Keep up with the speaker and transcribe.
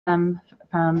from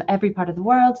every part of the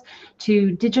world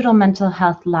to Digital Mental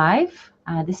Health Live.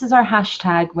 This is our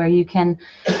hashtag where you can,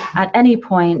 at any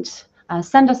point,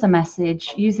 send us a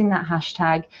message using that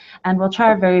hashtag, and we'll try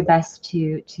our very best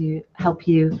to help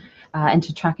you and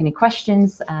to track any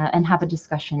questions and have a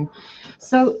discussion.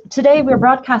 So today we're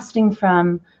broadcasting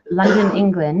from London,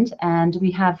 England, and we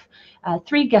have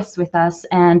 3 guests with us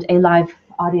and a live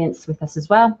audience with us as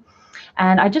well.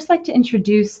 And I'd just like to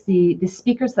introduce the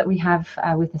speakers that we have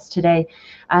with us today.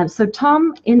 So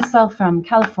Tom Insel from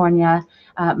California,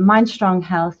 Mindstrong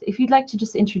Health. If you'd like to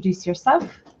just introduce yourself.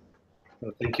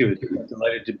 Well, thank you. I'm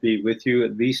delighted to be with you,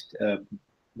 at least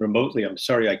remotely. I'm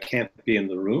sorry I can't be in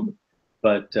the room,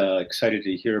 but excited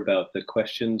to hear about the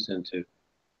questions and to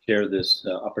share this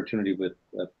opportunity with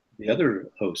the other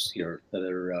hosts here that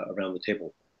are around the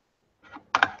table.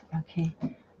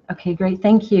 Okay, great,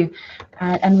 thank you.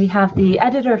 And we have the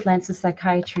editor of Lancet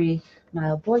Psychiatry,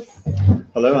 Niall Boyce.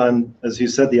 Hello, I'm, as you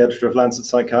said, the editor of Lancet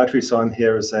Psychiatry, so I'm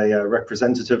here as a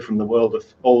representative from the world of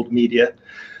old media,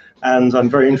 and I'm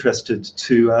very interested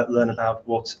to learn about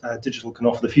what digital can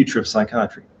offer the future of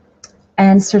psychiatry.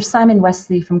 And Sir Simon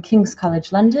Wessely from King's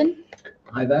College London.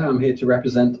 Hi there, I'm here to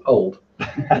represent old.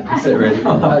 That's it, really.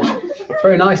 It's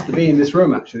very nice to be in this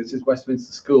room, actually. This is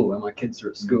Westminster School, where my kids are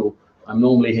at school. I'm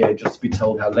normally here just to be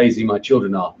told how lazy my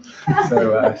children are.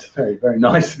 So it's very, very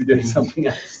nice to be doing something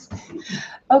else.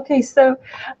 Okay, so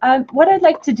what I'd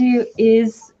like to do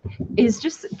is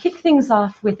just kick things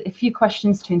off with a few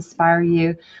questions to inspire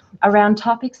you around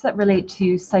topics that relate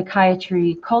to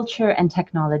psychiatry, culture, and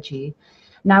technology.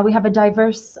 Now, we have a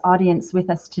diverse audience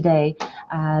with us today,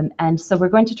 and so we're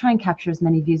going to try and capture as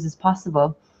many views as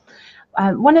possible.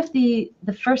 One of the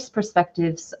first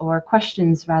perspectives, or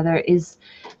questions rather, is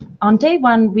on day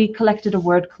one we collected a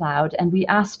word cloud and we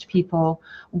asked people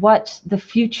what the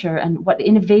future and what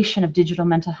innovation of digital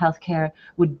mental health care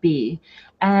would be.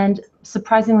 And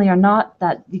surprisingly or not,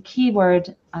 that the key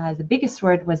word, the biggest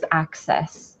word, was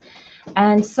access.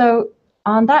 And so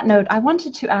on that note, I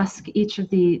wanted to ask each of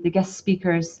the guest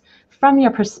speakers, from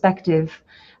your perspective,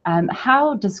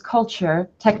 how does culture,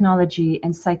 technology,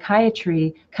 and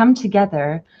psychiatry come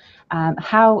together?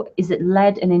 How is it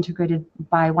led and integrated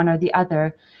by one or the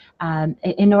other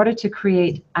in order to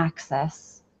create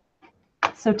access?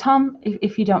 So Tom,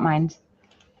 if you don't mind.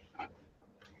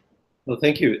 Well,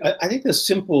 thank you. I think the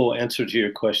simple answer to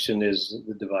your question is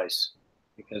the device,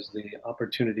 because the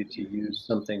opportunity to use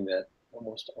something that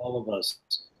almost all of us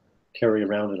carry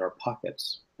around in our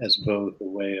pockets as both a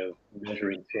way of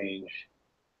measuring change,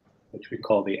 which we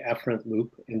call the afferent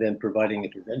loop, and then providing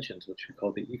interventions, which we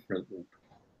call the efferent loop.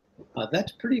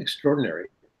 That's pretty extraordinary.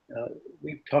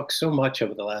 We've talked so much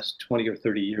over the last 20 or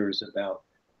 30 years about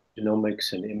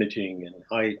genomics and imaging and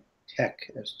high tech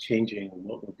as changing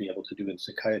what we'll be able to do in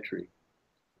psychiatry.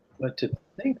 But to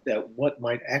think that what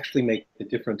might actually make the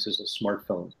difference is a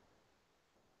smartphone.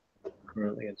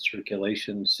 Currently in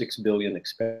circulation, 6 billion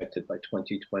expected by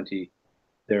 2020.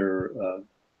 They're a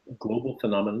global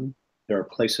phenomenon. There are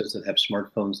places that have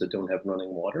smartphones that don't have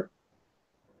running water.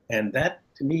 And that,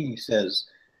 to me, says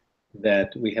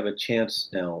that we have a chance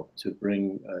now to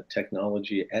bring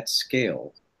technology at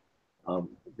scale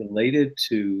related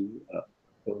to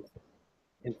both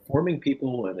informing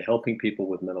people and helping people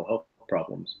with mental health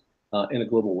problems in a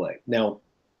global way. Now,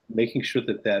 making sure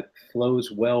that that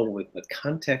flows well with the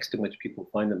context in which people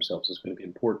find themselves is going to be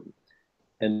important.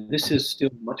 And this is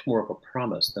still much more of a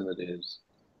promise than it is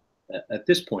at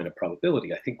this point of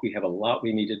probability. I think we have a lot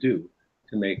we need to do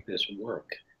to make this work.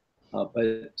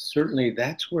 But certainly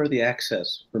that's where the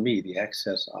access, for me, the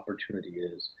access opportunity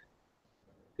is,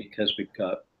 because we've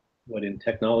got what in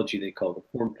technology they call the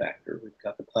form factor. We've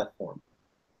got the platform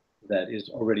that is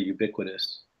already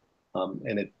ubiquitous,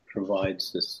 and it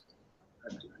provides this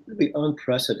really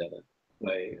unprecedented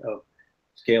way of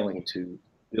scaling to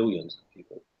billions of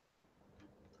people.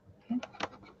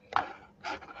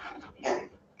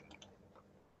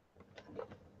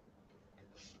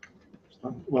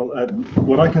 Well,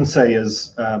 what I can say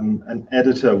as an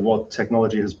editor, what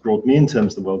technology has brought me in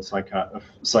terms of the world of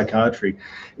psychiatry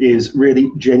is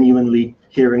really genuinely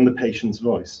hearing the patient's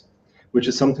voice, which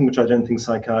is something which I don't think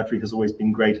psychiatry has always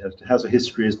been great at. It has a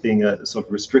history as being a sort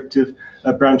of restrictive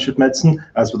branch of medicine.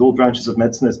 As with all branches of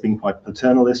medicine, it's been quite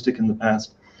paternalistic in the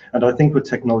past. And I think what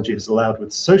technology has allowed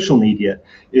with social media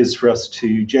is for us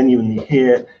to genuinely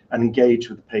hear and engage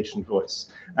with the patient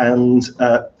voice. And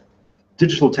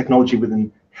digital technology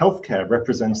within healthcare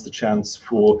represents the chance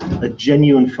for a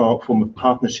genuine form of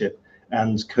partnership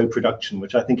and co-production,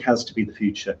 which I think has to be the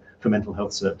future for mental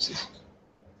health services.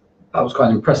 That was quite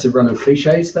an impressive run of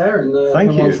cliches there in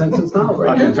Thank you. one sentence now.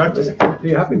 I've been practicing.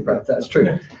 You have been practicing, that's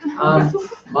true.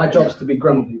 My job's to be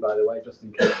grumpy, by the way, just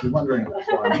in case you're wondering, that's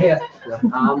why I'm here.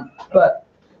 But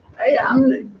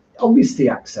obviously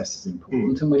access is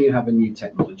important, and when you have a new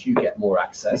technology, you get more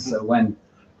access. So when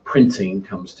printing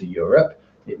comes to Europe,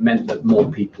 it meant that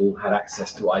more people had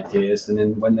access to ideas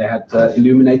than when they had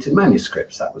illuminated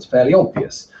manuscripts. That was fairly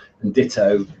obvious. And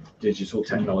ditto, digital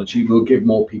technology will give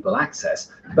more people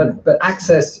access. But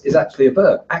access is actually a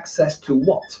verb. Access to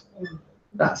what?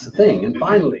 That's the thing. And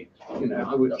finally, you know,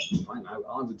 I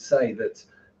would say that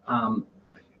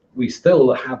we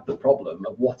still have the problem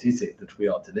of what is it that we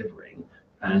are delivering,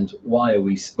 and why are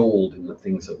we stalled in the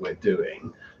things that we're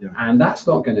doing? Yeah. And that's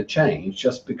not going to change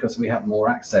just because we have more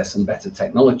access and better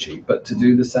technology, but to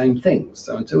do the same things.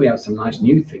 So until we have some nice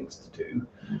new things to do,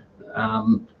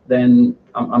 then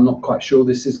I'm not quite sure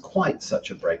this is quite such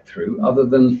a breakthrough, other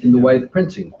than in the way that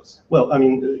printing was. Well, I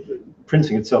mean,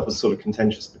 printing itself is sort of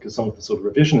contentious because some of the sort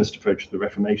of revisionist approach to the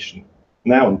Reformation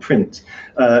now in print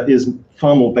is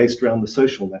far more based around the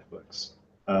social networks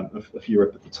of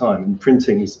Europe at the time. And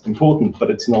printing is important,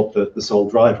 but it's not the sole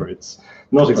driver. It's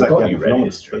not exactly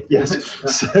history. Yes.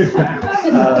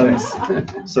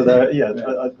 So there, yeah,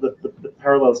 the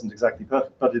parallel isn't exactly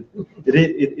perfect, but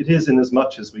it is in as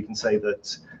much as we can say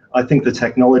that I think the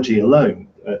technology alone,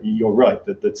 you're right,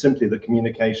 that simply the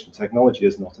communication technology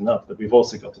is not enough, that we've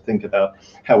also got to think about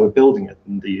how we're building it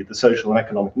and the social and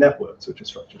economic networks which are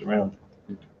structured around it.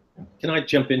 Can I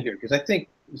jump in here? Because I think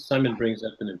Simon brings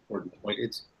up an important point.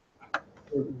 It's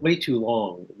for way too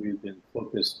long we've been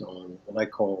focused on what I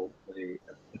call the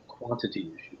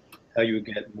quantity issue, how you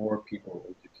get more people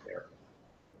into care.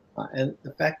 And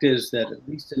the fact is that at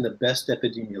least in the best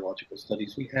epidemiological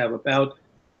studies, we have about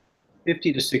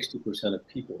 50 to 60% of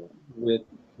people with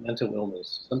mental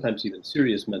illness, sometimes even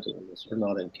serious mental illness, are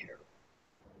not in care.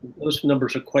 Those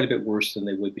numbers are quite a bit worse than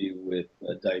they would be with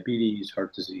diabetes,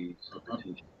 heart disease,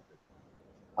 hypertension.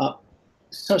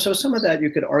 So some of that you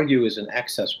could argue is an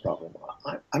access problem.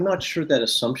 I'm not sure that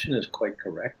assumption is quite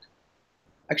correct.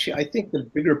 Actually, I think the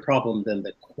bigger problem than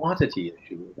the quantity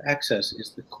issue of access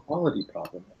is the quality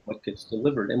problem of what gets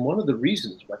delivered. And one of the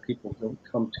reasons why people don't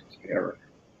come to care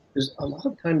is a lot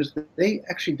of times that they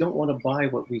actually don't want to buy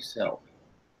what we sell.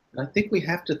 And I think we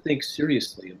have to think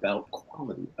seriously about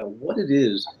quality, about what it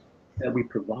is that we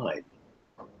provide,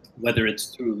 whether it's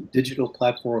through digital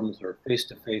platforms or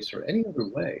face-to-face or any other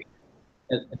way.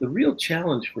 And the real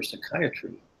challenge for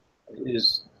psychiatry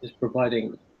is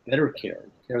providing better care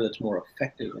that's more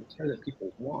effective, and care that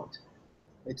people want.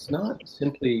 It's not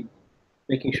simply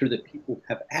making sure that people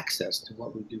have access to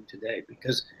what we do today,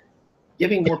 because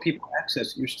giving more people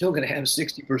access, you're still going to have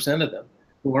 60% of them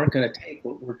who aren't going to take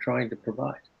what we're trying to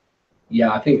provide.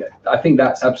 Yeah, I think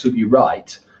that's absolutely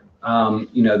right.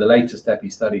 You know, the latest epi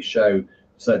studies show,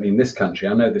 certainly in this country,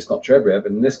 I know this is not true everywhere,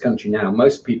 but in this country now,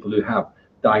 most people who have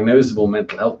diagnosable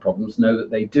mental health problems know that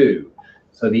they do.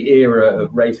 So the era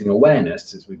of raising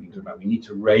awareness, as we've been talking about, we need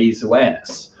to raise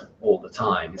awareness all the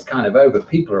time. It's kind of over.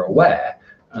 People are aware,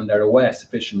 and they're aware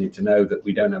sufficiently to know that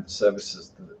we don't have the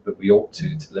services that we ought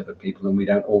to deliver people, and we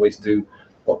don't always do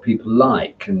what people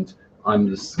like. And I'm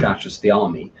the psychiatrist of the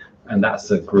army, and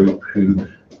that's a group who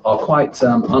are quite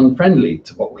unfriendly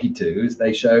to what we do. Is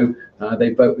they show they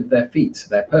vote with their feet.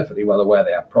 They're perfectly well aware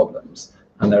they have problems,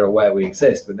 and they're aware we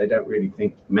exist, but they don't really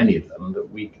think, many of them,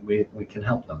 that we can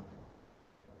help them.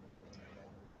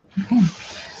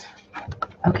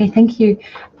 Okay, thank you.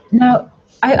 Now,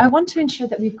 I want to ensure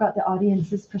that we've got the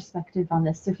audience's perspective on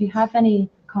this. So if you have any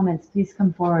comments, please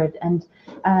come forward. And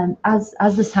as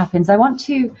this happens, I want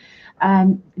to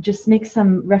just make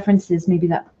some references maybe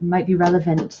that might be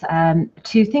relevant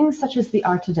to things such as the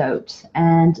Artidote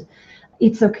and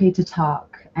It's Okay to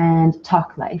Talk and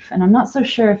Talk Life. And I'm not so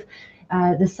sure if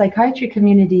the psychiatry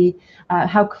community,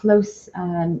 how close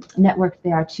networked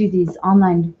they are to these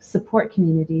online support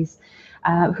communities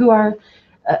who are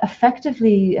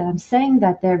effectively saying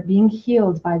that they're being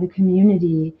healed by the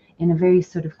community in a very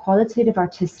sort of qualitative,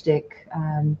 artistic,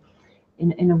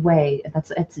 in a way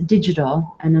it's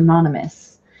digital and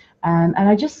anonymous. And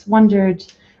I just wondered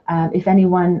if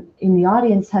anyone in the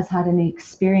audience has had any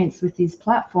experience with these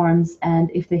platforms, and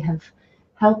if they have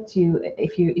helped you,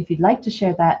 if you'd like to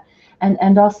share that.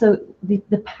 And also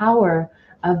the power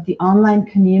of the online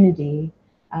community.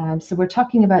 So we're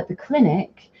talking about the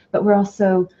clinic, but we're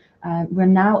also, we're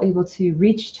now able to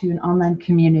reach to an online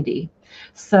community.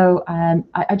 So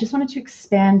I just wanted to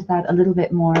expand that a little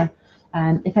bit more.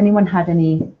 If anyone had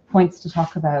any points to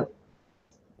talk about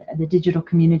the digital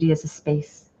community as a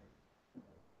space.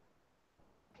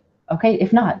 Okay,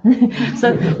 if not,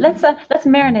 so let's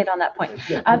marinate on that point.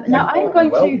 Now I'm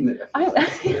going to. I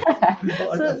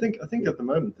think at the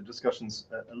moment the discussion's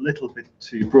a little bit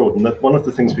too broad, and that one of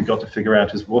the things we've got to figure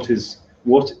out is what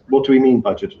do we mean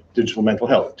by digital mental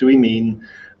health? Do we mean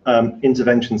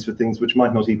interventions for things which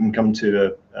might not even come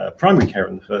to primary care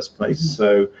in the first place?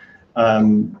 So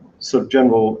sort of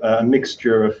general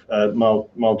mixture of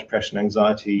mild depression,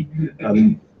 anxiety,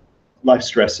 life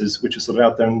stresses, which are sort of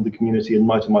out there in the community and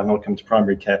might or might not come to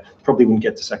primary care, probably wouldn't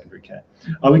get to secondary care.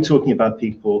 Are we talking about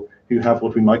people who have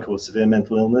what we might call severe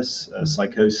mental illness,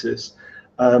 psychosis?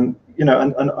 You know,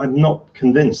 and I'm not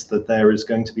convinced that there is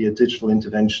going to be a digital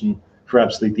intervention for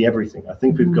absolutely everything. I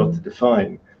think we've got to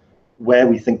define where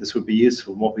we think this would be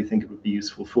useful and what we think it would be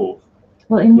useful for,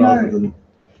 rather than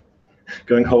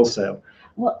going wholesale.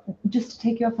 Well, just to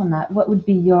take you up on that, what would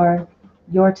be your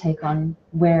take on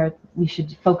where we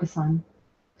should focus on?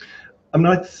 I mean,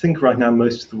 I think right now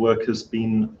most of the work has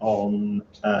been on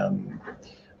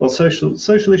well, social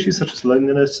issues such as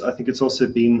loneliness. I think it's also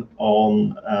been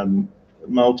on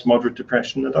mild to moderate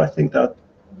depression, and I think that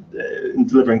in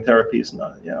delivering therapies,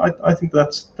 I think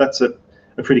that's a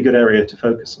pretty good area to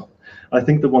focus on. I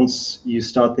think that once you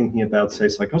start thinking about, say,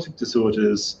 psychotic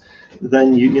disorders,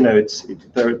 then you know it's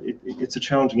a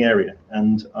challenging area,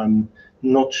 and I'm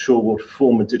not sure what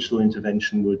form a digital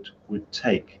intervention would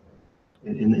take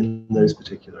in those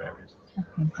particular areas.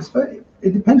 I suppose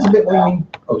it depends a bit what you mean.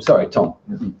 Oh, sorry, Tom.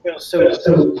 Yeah,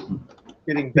 so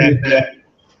getting back to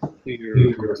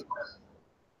your,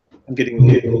 I'm getting a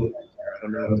little, I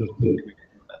don't know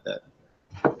about that.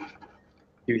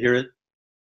 You hear it?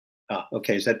 Ah,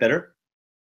 okay, is that better?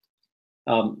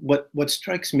 What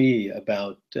strikes me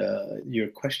about your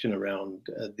question around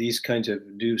these kinds of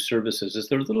new services is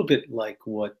they're a little bit like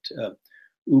what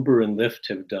Uber and Lyft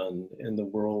have done in the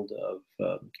world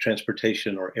of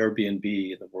transportation, or Airbnb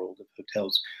in the world of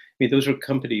hotels. I mean, those are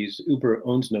companies. Uber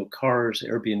owns no cars,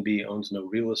 Airbnb owns no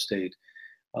real estate.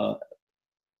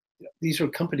 These are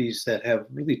companies that have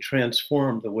really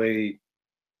transformed the way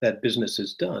that business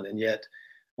is done, and yet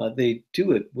they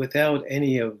do it without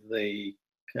any of the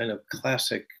kind of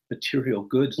classic material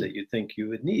goods that you think you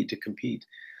would need to compete.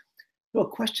 Well, a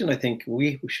question I think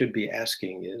we should be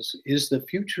asking is the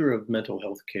future of mental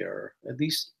health care, at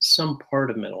least some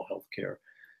part of mental health care,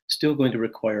 still going to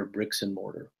require bricks and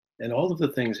mortar? And all of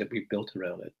the things that we've built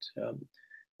around it,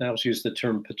 Niall used the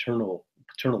term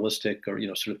paternalistic, or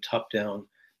sort of top-down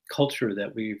culture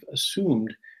that we've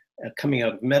assumed coming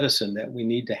out of medicine that we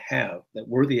need to have, that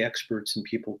we're the experts and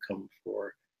people come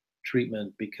for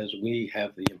treatment because we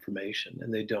have the information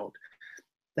and they don't.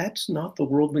 That's not the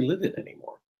world we live in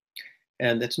anymore.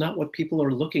 And that's not what people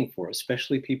are looking for,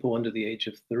 especially people under the age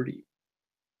of 30.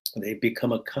 They've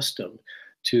become accustomed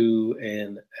to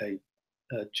a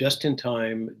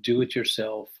just-in-time,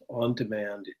 do-it-yourself,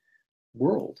 on-demand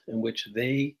world in which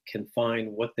they can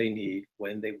find what they need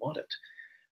when they want it.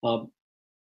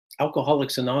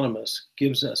 Alcoholics Anonymous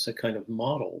gives us a kind of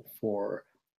model for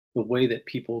the way that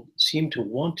people seem to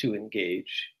want to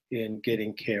engage in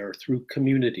getting care through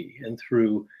community and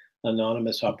through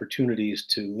anonymous opportunities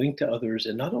to link to others,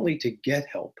 and not only to get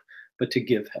help, but to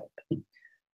give help.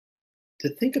 To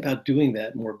think about doing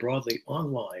that more broadly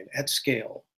online at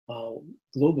scale,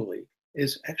 globally,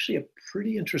 is actually a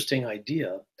pretty interesting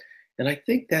idea. And I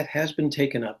think that has been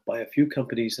taken up by a few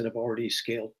companies that have already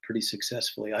scaled pretty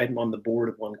successfully. I'm on the board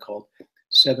of one called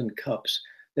 7 Cups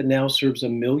that now serves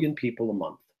 1 million people a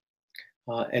month.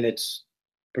 And it's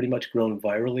pretty much grown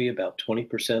virally, about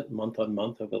 20% month on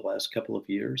month over the last couple of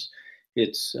years.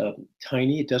 It's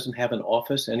tiny. It doesn't have an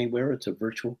office anywhere. It's a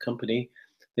virtual company.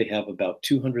 They have about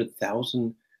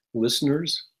 200,000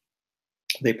 listeners.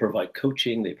 They provide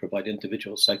coaching. They provide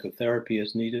individual psychotherapy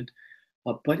as needed.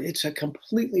 But it's a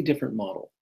completely different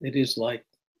model. It is like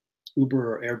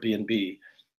Uber or Airbnb.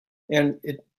 And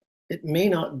it may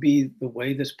not be the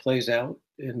way this plays out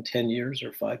in 10 years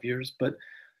or 5 years, but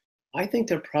I think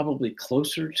they're probably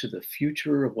closer to the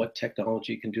future of what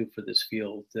technology can do for this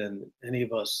field than any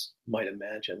of us might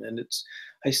imagine. And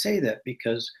I say that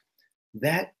because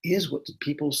that is what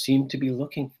people seem to be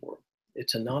looking for.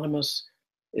 It's anonymous.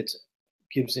 It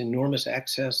gives enormous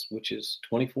access, which is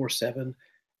 24/7.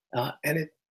 And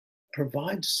it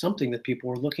provides something that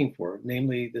people are looking for,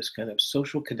 namely this kind of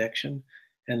social connection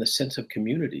and the sense of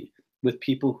community with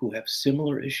people who have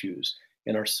similar issues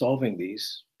and are solving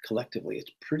these collectively.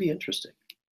 It's pretty interesting.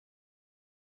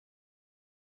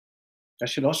 I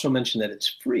should also mention that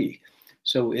it's free.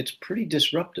 So it's pretty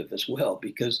disruptive as well,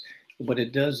 because what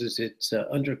it does is it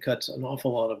undercuts an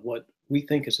awful lot of what we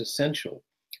think is essential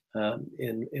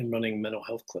in running mental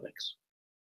health clinics.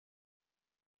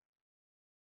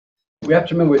 we have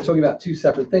to remember we're talking about two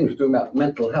separate things. We're talking about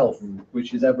mental health,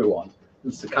 which is everyone,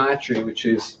 and psychiatry, which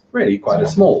is really quite a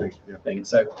small thing.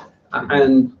 So,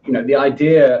 and you know, the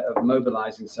idea of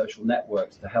mobilizing social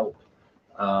networks to help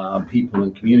people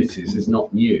and communities is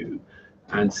not new.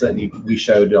 And certainly we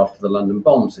showed after the London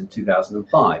bombs in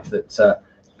 2005 that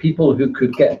people who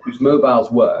could whose mobiles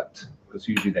worked, because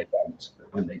usually they don't,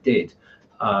 but when they did,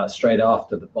 straight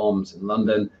after the bombs in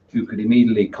London, who could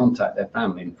immediately contact their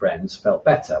family and friends, felt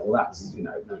better. Well, that's, you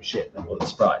know, no shit, then what a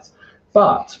surprise.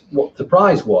 But what the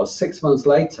surprise was, 6 months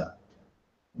later,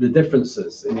 the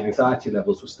differences in the anxiety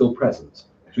levels were still present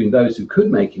between those who could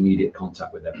make immediate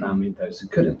contact with their family and those who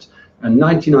couldn't. And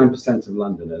 99% of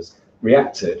Londoners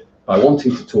reacted by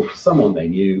wanting to talk to someone they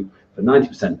knew for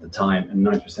 90% of the time, and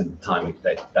 90% of the time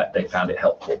that they found it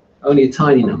helpful. Only a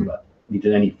tiny number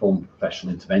needed any form of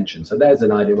professional intervention. So there's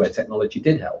an idea where technology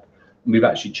did help. And we've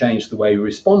actually changed the way we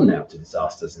respond now to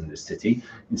disasters in this city.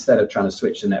 Instead of trying to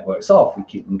switch the networks off, we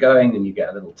keep them going, and you get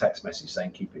a little text message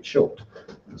saying keep it short.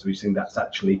 Because we think that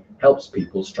actually helps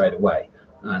people straight away.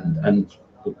 And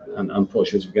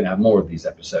unfortunately, as we're going to have more of these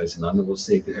episodes in London, we'll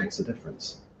see if it makes a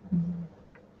difference.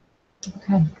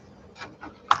 Okay.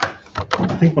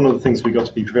 I think one of the things we've got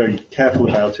to be very careful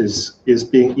about is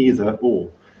being either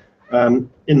or.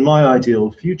 In my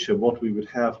ideal future, what we would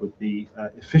have would be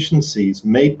efficiencies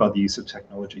made by the use of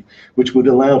technology, which would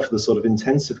allow for the sort of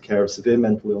intensive care of severe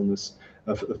mental illness,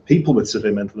 of people with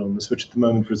severe mental illness, which at the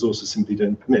moment resources simply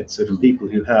don't permit. So for people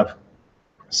who have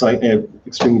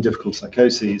extremely difficult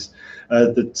psychoses,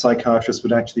 that psychiatrists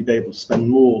would actually be able to spend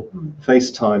more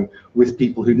face time with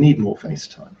people who need more face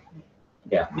time.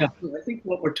 Yeah, I think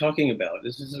what we're talking about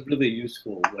is a really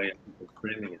useful way of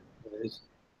framing it. Is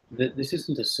that this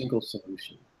isn't a single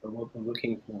solution, but what we're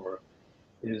looking for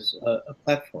is a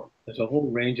platform. There's a whole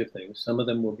range of things. Some of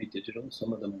them will be digital,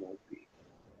 some of them won't be.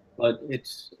 But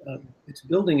it's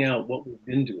building out what we've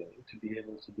been doing to be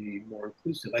able to be more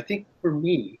inclusive. I think for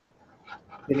me,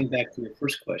 getting back to your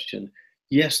first question,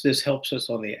 yes, this helps us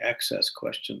on the access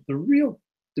question. The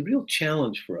real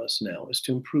challenge for us now is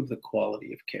to improve the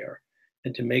quality of care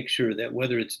and to make sure that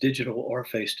whether it's digital or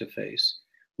face-to-face,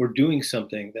 we're doing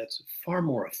something that's far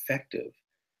more effective,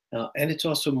 and it's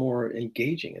also more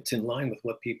engaging. It's in line with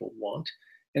what people want,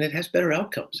 and it has better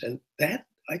outcomes. And that,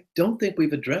 I don't think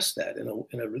we've addressed that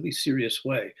in a really serious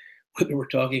way, whether we're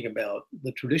talking about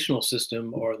the traditional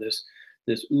system or this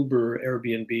Uber,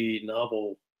 Airbnb,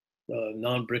 novel,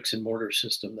 non-bricks and mortar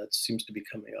system that seems to be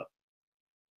coming up.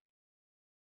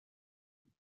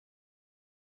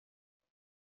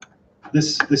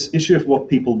 This issue of what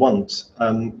people want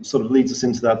sort of leads us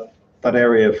into that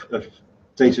area of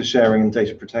data sharing and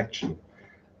data protection.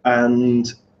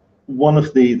 And one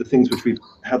of the things which we've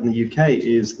had in the UK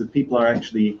is that people are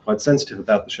actually quite sensitive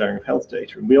about the sharing of health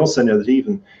data. And we also know that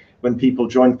even when people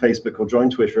join Facebook or join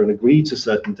Twitter and agree to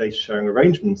certain data sharing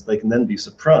arrangements, they can then be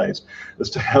surprised as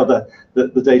to how the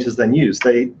data is then used.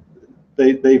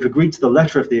 They've agreed to the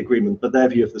letter of the agreement, but their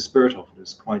view of the spirit of it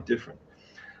is quite different.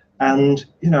 And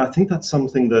I think that's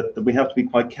something that we have to be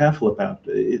quite careful about.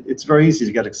 It's very easy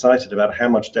to get excited about how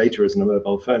much data is in a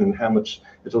mobile phone and how much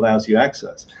it allows you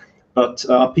access. But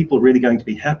are people really going to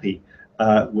be happy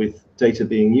with data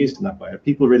being used in that way? Are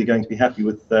people really going to be happy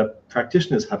with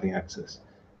practitioners having access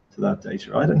to that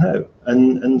data? I don't know.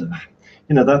 And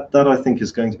that I think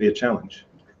is going to be a challenge.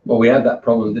 Well, we had that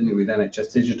problem, didn't we, with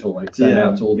NHS Digital, when it turned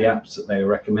out all the apps that they were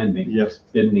recommending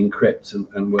didn't encrypt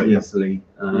and were easily.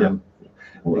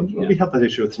 We had that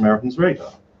issue with Samaritan's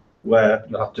Radar, where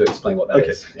you'll have to explain what that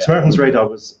is. Yeah. Samaritan's Radar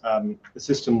was a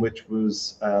system which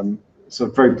was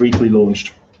sort of very briefly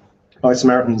launched by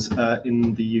Samaritans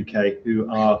in the UK, who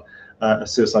are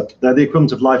they're the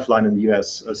equivalent of Lifeline in the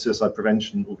US, a suicide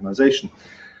prevention organization.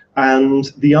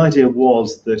 And the idea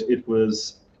was that it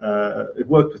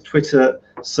worked with Twitter,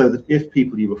 so that if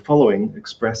people you were following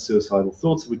expressed suicidal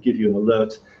thoughts, it would give you an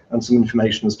alert and some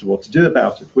information as to what to do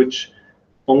about it, which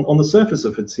on the surface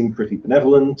of it seemed pretty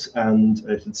benevolent, and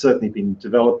it had certainly been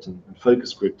developed and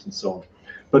focus grouped and so on.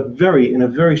 But in a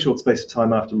very short space of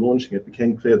time after launching it,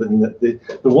 became clear that in the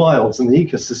wilds and the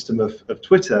ecosystem of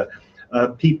Twitter,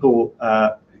 people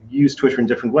use Twitter in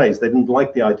different ways. They didn't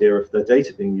like the idea of their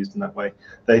data being used in that way.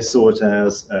 They saw it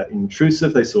as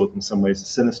intrusive. They saw it in some ways as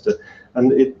sinister,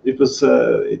 and it was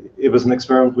an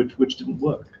experiment which didn't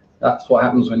work. That's what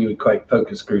happens when you equate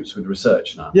focus groups with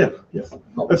research now. Yeah. It's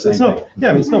not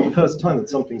the first time that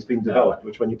something's been developed,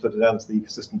 which when you put it out into the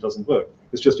ecosystem doesn't work.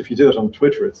 It's just if you do it on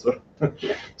Twitter, it's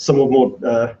somewhat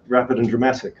more rapid and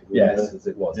dramatic. Yes, as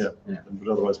it was. Than would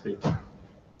otherwise be.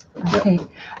 Okay,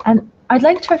 and I'd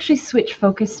like to actually switch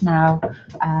focus now,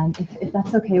 if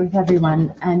that's okay with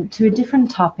everyone, and to a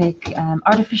different topic,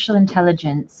 artificial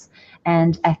intelligence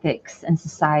and ethics and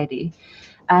society.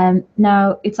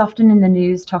 Now, it's often in the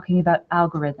news talking about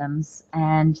algorithms,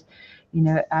 and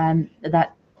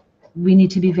that we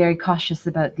need to be very cautious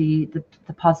about the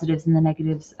positives and the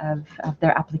negatives of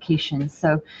their applications.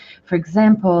 So, for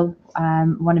example,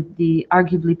 one of the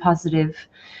arguably positive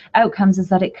outcomes is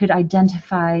that it could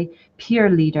identify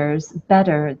peer leaders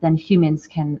better than humans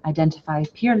can identify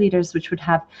peer leaders, which would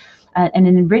have an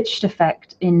enriched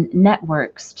effect in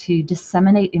networks to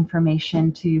disseminate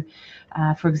information to,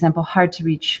 for example, hard to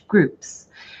reach groups.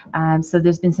 So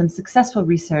there's been some successful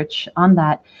research on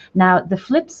that. Now, the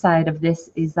flip side of this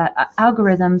is that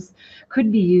algorithms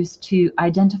could be used to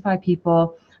identify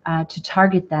people, to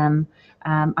target them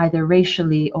either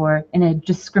racially or in a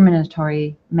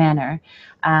discriminatory manner.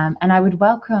 And I would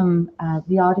welcome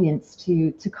the audience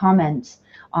to comment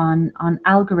on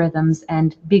algorithms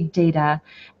and big data,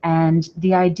 and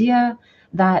the idea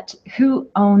that who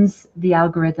owns the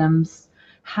algorithms,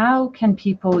 how can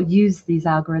people use these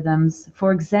algorithms?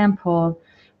 For example,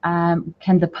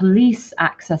 can the police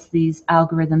access these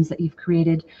algorithms that you've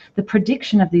created? The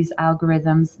prediction of these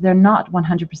algorithms, they're not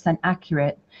 100%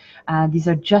 accurate. These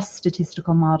are just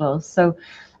statistical models. So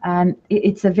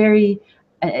it's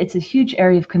a huge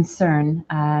area of concern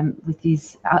with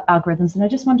these algorithms. And I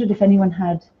just wondered if anyone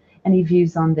had any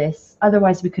views on this.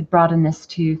 Otherwise, we could broaden this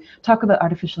to talk about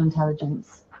artificial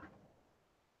intelligence.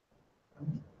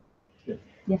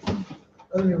 Yes.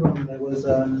 Earlier on, there was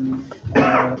a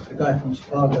guy from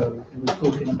Chicago who was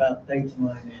talking about data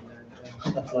mining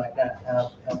and stuff like that.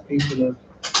 How people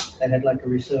they had like a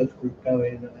research group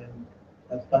going, and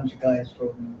a bunch of guys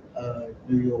from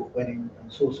New York went in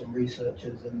and saw some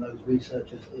researchers, and those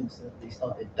researchers instantly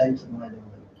started data mining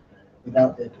them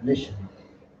without their permission.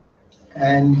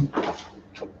 And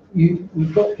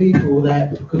we've got people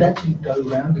that could actually go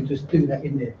around and just do that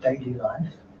in their daily life.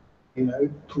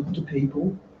 Talk to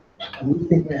people, and we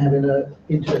think we're having an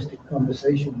interesting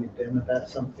conversation with them about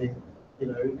something,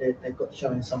 they've got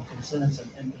showing some concern, some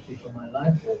empathy for my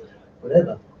life or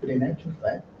whatever. But in actual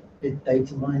fact, they're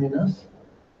data mining us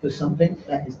for something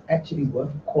that is actually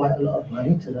worth quite a lot of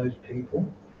money to those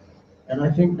people. And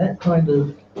I think that kind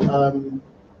of,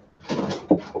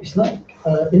 it's like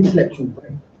intellectual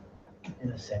rape,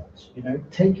 in a sense,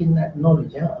 taking that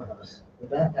knowledge out of us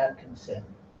without our consent,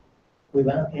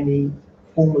 without any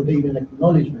form of even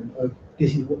acknowledgement of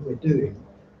this is what we're doing,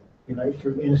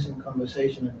 through innocent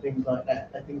conversation and things like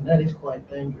that. I think that is quite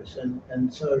dangerous.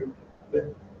 And so,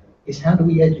 but it's how do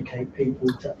we educate people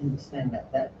to understand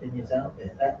that that thing is out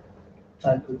there, that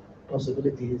type of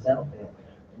possibility is out there,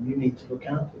 and you need to look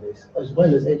out for this, as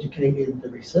well as educating the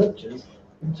researchers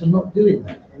into not doing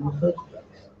that in the first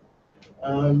place.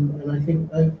 And I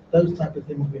think those type of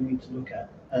things we need to look at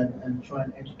and try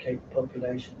and educate the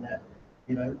population that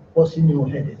what's in your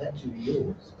head is actually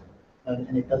yours,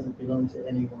 and it doesn't belong to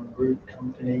any one group,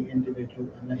 company, individual,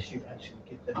 unless you actually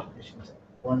give them permission to,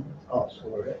 one, ask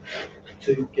for it,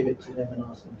 two, give it to them and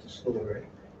ask them to store it,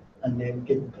 and then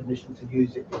give them permission to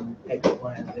use it in X,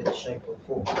 Y, and Z shape or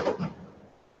form.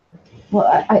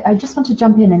 Well, I just want to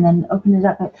jump in and then open it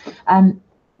up. But,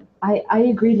 I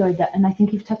agree, Lloyd, that, and I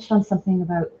think you've touched on something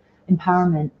about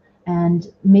empowerment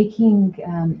and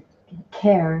making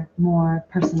care more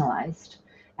personalized,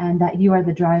 and that you are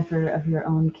the driver of your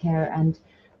own care and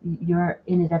you're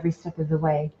in it every step of the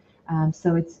way.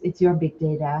 So it's your big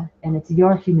data and it's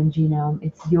your human genome,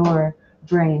 it's your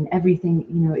brain, everything,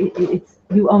 it's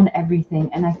you own everything.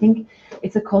 And I think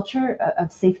it's a culture of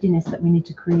safetyness that we need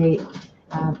to create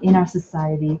in our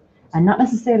society, and not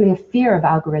necessarily a fear of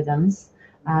algorithms,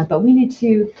 but we need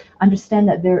to understand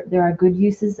that there are good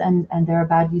uses and there are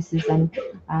bad uses,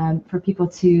 and for people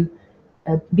to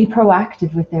be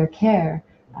proactive with their care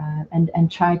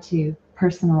and try to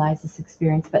personalize this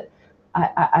experience. But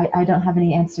I don't have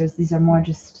any answers. These are more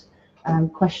just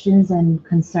questions and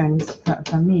concerns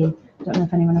from me. I don't know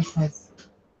if anyone else has.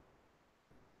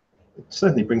 It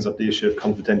certainly brings up the issue of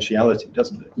confidentiality,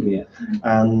 doesn't it? Yeah.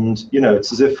 And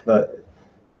it's as if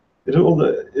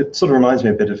it sort of reminds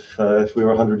me a bit of if we were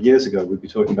 100 years ago, we'd be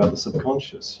talking about the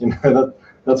subconscious.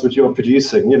 That's what you're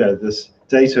producing. This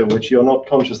data which you're not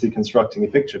consciously constructing a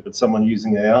picture, but someone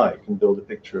using AI can build a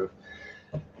picture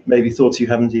of maybe thoughts you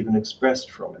haven't even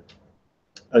expressed from it.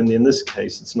 Only in this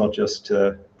case, it's not just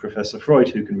Professor Freud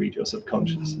who can read your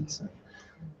subconscious. It's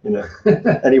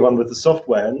anyone with the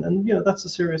software, and that's a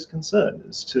serious concern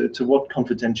as to what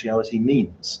confidentiality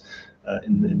means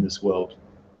in this world.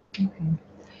 Okay.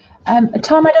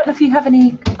 Tom, I don't know if you have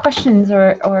any questions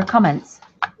or comments.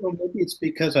 Well, maybe it's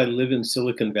because I live in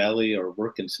Silicon Valley or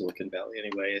work in Silicon Valley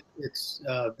anyway.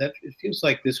 It feels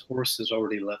like this horse has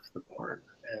already left the barn,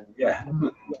 and Yeah. we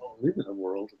all live in a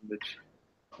world in which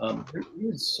there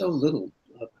is so little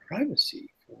privacy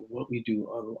for what we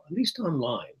do at least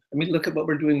online. I mean, look at what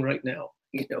we're doing right now.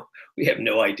 You know, we have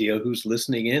no idea who's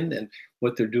listening in and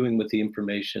what they're doing with the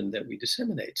information that we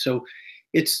disseminate. So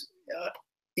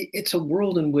it's a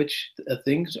world in which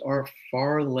things are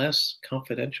far less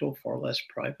confidential, far less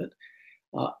private.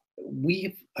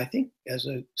 I think, as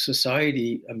a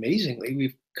society, amazingly,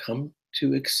 we've come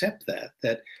to accept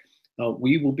that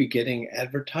we will be getting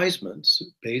advertisements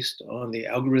based on the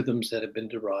algorithms that have been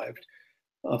derived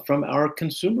from our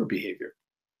consumer behavior.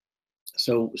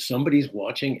 So somebody's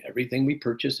watching everything we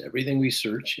purchase, everything we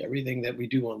search, everything that we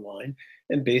do online,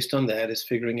 and based on that is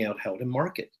figuring out how to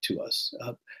market to us.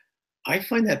 I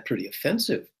find that pretty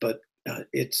offensive, but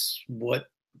it's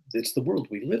the world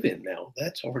we live in now.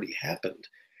 That's already happened.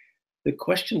 The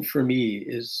question for me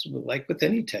is, like with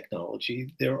any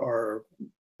technology, there are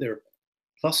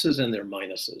pluses and there are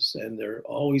minuses, and there are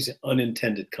always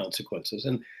unintended consequences.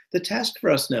 And the task for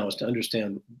us now is to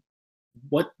understand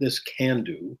what this can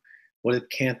do, what it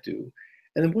can't do,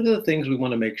 and then what are the things we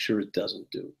want to make sure it doesn't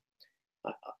do.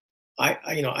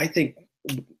 I think,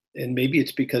 and maybe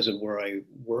it's because of where I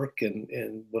work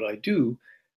and what I do,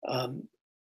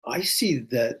 I see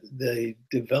that the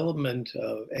development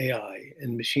of AI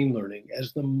and machine learning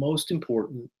as the most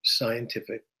important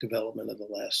scientific development of the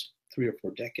last 3 or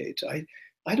 4 decades.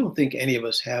 I don't think any of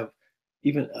us have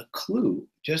even a clue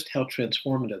just how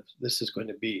transformative this is going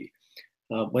to be.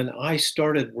 When I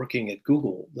started working at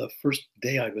Google, the first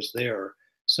day I was there,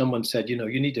 someone said, you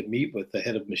need to meet with the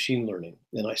head of machine learning.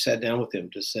 And I sat down with him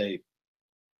to say,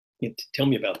 tell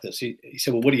me about this. He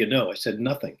said, well, what do you know? I said,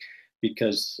 nothing.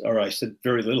 I said,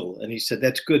 very little. And he said,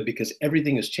 that's good because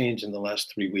everything has changed in the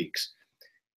last 3 weeks.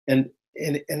 And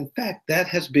in fact, that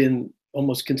has been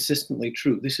almost consistently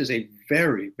true. This is a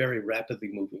very, very rapidly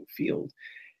moving field.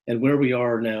 And where we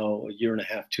are now, 1.5 years,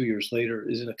 2 years later,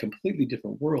 is in a completely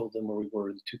different world than where we were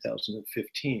in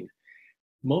 2015.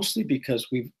 Mostly because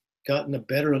we've gotten a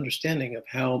better understanding of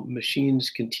how machines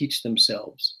can teach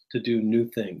themselves to do new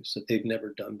things that they've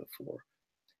never done before.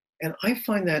 And I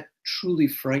find that truly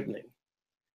frightening.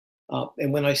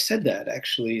 And when I said that,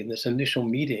 actually, in this initial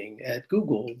meeting at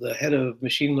Google, the head of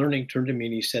machine learning turned to me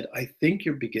and he said, I think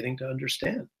you're beginning to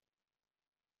understand.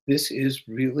 This is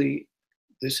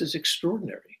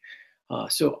extraordinary.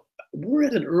 So we're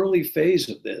at an early phase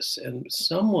of this, and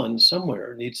someone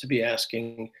somewhere needs to be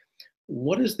asking,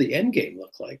 what does the end game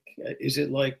look like? Is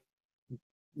it like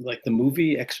the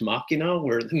movie Ex Machina,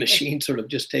 where the machine sort of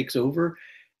just takes over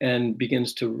and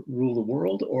begins to rule the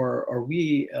world? Or are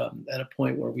we at a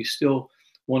point where we still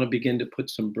want to begin to put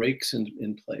some brakes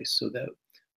in place so that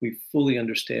we fully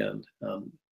understand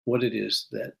what it is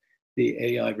that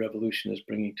the AI revolution is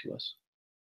bringing to us?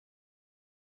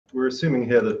 We're assuming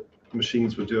here that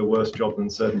machines would do a worse job than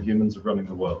certain humans of running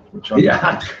the world, which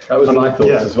that was my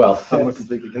thoughts as well. I'm not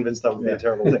completely convinced that would be a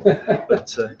terrible thing.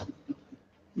 But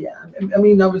yeah, I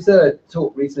mean, I was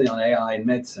talk recently on AI in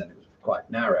medicine. It was quite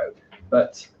narrow,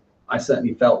 but I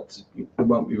certainly felt it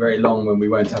won't be very long when we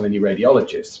won't have any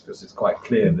radiologists, because it's quite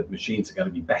clear that machines are going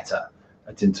to be better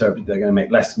at interpreting. They're going to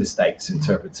make less mistakes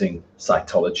interpreting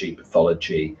cytology,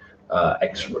 pathology,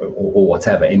 X-ray, or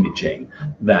whatever imaging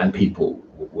than people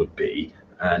would be.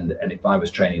 And if I was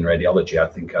training in radiology, I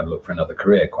think I'd look for another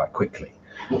career quite quickly.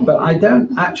 But I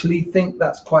don't actually think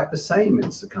that's quite the same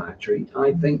in psychiatry.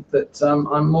 I think that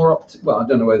I'm more well, I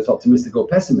don't know whether it's optimistic or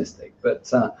pessimistic,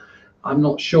 but I'm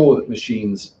not sure that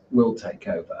machines will take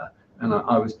over. And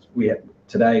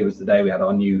today was the day we had our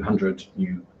 100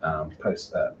 new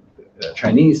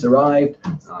trainees arrived.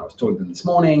 I was talking to them this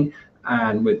morning,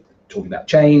 and we're talking about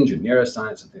change and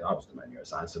neuroscience. I wasn't about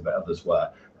neuroscience, but others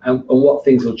were. And what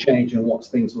things will change and what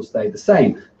things will stay the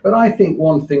same. But I think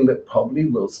one thing that probably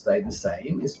will stay the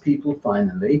same is people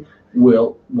finally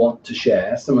will want to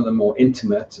share some of the more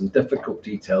intimate and difficult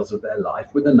details of their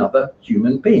life with another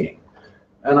human being.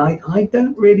 And I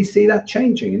don't really see that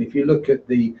changing. And if you look at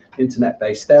the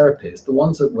internet-based therapies, the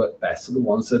ones that work best are the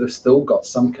ones that have still got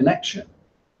some connection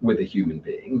with a human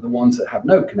being. The ones that have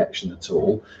no connection at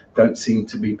all don't seem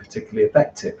to be particularly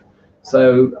effective.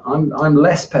 So I'm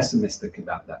less pessimistic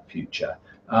about that future,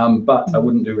 but I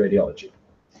wouldn't do radiology.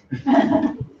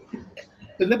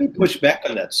 But let me push back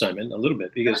on that, Simon, a little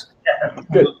bit, because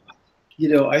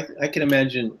I can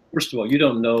imagine. First of all, you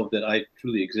don't know that I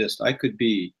truly exist. I could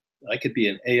be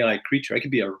an AI creature. I could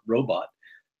be a robot,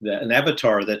 an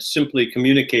avatar that's simply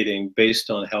communicating based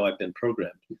on how I've been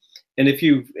programmed. And if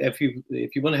you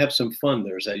want to have some fun,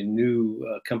 there's a new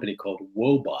company called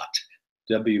Woebot,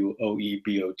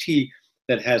 W-O-E-B-O-T,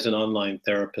 that has an online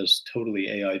therapist, totally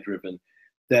AI-driven,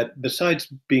 that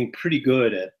besides being pretty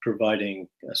good at providing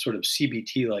a sort of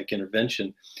CBT-like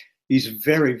intervention, he's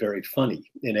very, very funny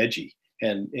and edgy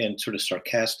and sort of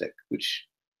sarcastic, which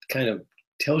kind of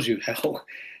tells you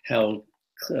how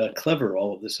clever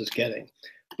all of this is getting.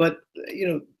 But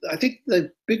I think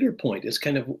the bigger point is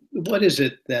kind of what is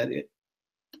it that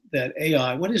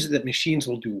AI, what is it that machines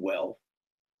will do well,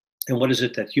 and what is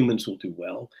it that humans will do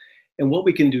well, and what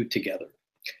we can do together.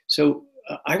 So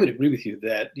I would agree with you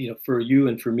that for you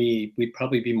and for me, we'd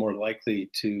probably be more likely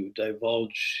to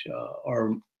divulge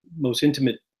our most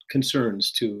intimate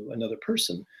concerns to another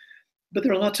person. But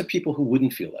there are lots of people who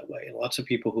wouldn't feel that way, and lots of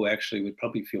people who actually would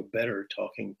probably feel better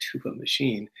talking to a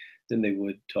machine than they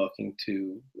would talking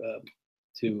to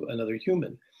another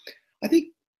human. I think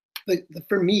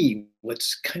for me,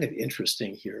 what's kind of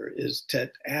interesting here is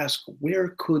to ask,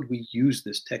 where could we use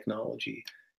this technology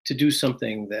to do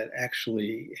something that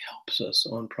actually helps us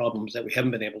on problems that we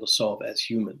haven't been able to solve as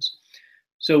humans?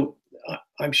 So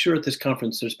I'm sure at this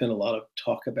conference, there's been a lot of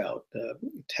talk about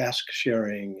task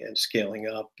sharing and scaling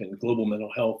up and global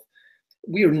mental health.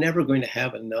 We are never going to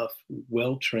have enough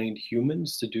well-trained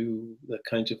humans to do the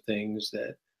kinds of things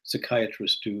that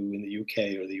psychiatrists do in the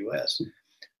UK or the US.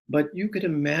 But you could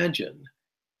imagine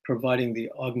providing the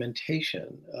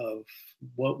augmentation of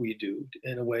what we do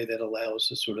in a way that allows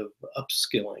a sort of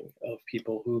upskilling of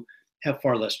people who have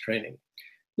far less training.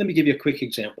 Let me give you a quick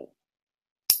example.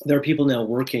 There are people now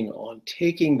working on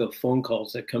taking the phone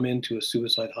calls that come into a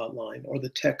suicide hotline or the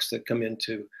texts that come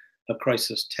into a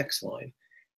crisis text line,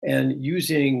 and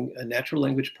using a natural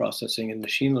language processing and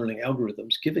machine learning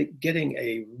algorithms, getting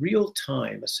a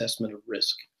real-time assessment of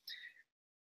risk.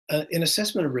 An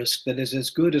assessment of risk that is as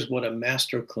good as what a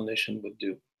master clinician would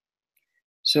do.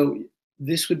 So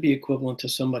this would be equivalent to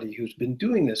somebody who's been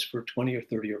doing this for 20 or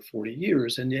 30 or 40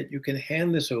 years, and yet you can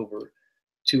hand this over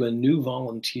to a new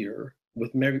volunteer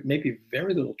with maybe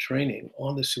very little training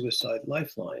on the suicide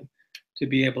lifeline to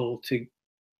be able to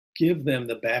give them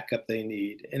the backup they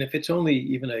need. And if it's only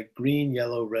even a green,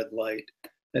 yellow, red light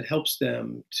that helps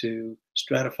them to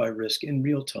stratify risk in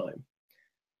real time,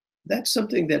 that's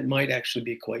something that might actually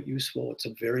be quite useful. It's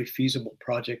a very feasible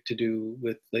project to do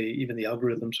with even the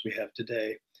algorithms we have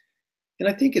today. And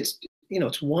I think it's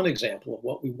one example of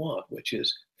what we want, which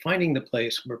is finding the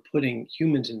place where putting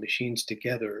humans and machines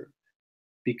together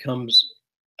becomes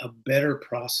a better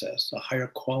process, a higher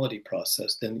quality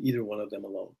process than either one of them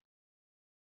alone.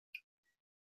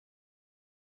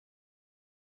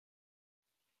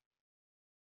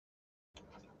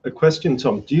 A question,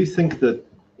 Tom. Do you think that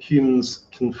humans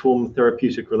can form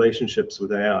therapeutic relationships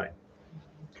with AI?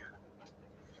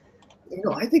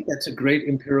 I think that's a great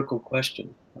empirical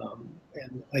question.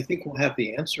 And I think we'll have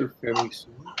the answer fairly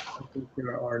soon. I think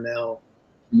there are now...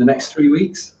 In the next 3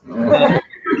 weeks?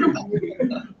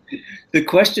 The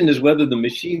question is whether the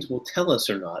machines will tell us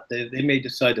or not. They may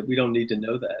decide that we don't need to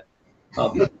know that.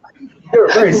 You're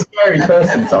a very scary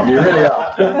person, Tom. You really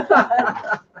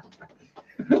are.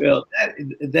 Well,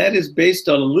 that is based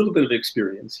on a little bit of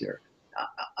experience here.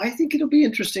 I think it'll be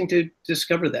interesting to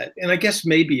discover that. And I guess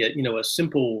maybe a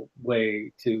simple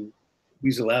way to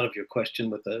weasel out of your question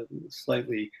with a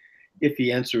slightly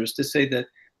iffy answer is to say that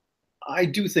I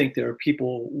do think there are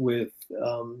people with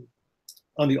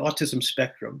on the autism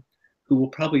spectrum who will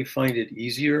probably find it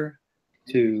easier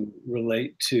to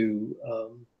relate to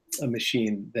a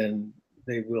machine than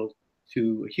they will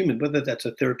to a human, whether that's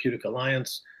a therapeutic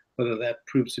alliance, whether that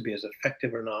proves to be as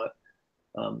effective or not.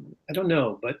 I don't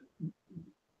know, but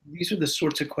these are the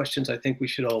sorts of questions I think we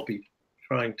should all be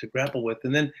trying to grapple with.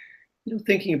 And then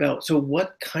thinking about, so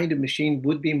what kind of machine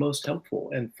would be most helpful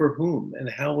and for whom, and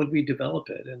how would we develop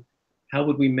it, and how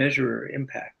would we measure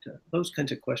impact? Those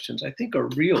kinds of questions I think are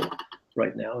real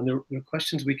right now, and they're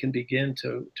questions we can begin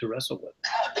to wrestle with.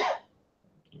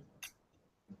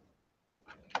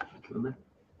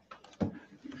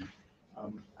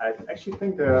 I actually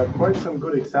think there are quite some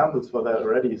good examples for that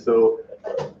already. So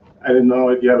I don't know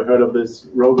if you have heard of this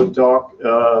robot dog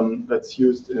that's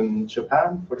used in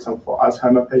Japan, for example, for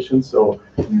Alzheimer patients. So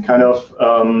kind of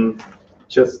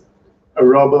just a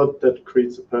robot that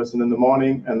greets a person in the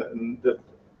morning, and that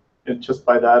just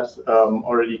by that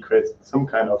already creates some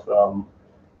kind of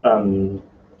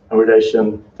a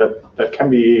relation that can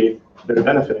be very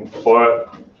benefiting. Or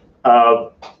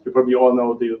you probably all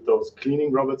know those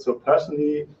cleaning robots. So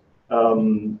personally,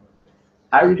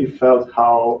 I really felt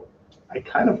how I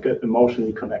kind of get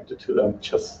emotionally connected to them,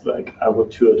 just like I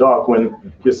would to a dog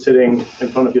when you're sitting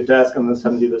in front of your desk and then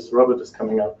suddenly this robot is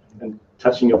coming up and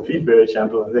touching your feet very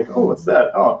gentle and think, oh, what's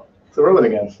that? Oh, it's a robot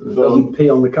again. It doesn't pee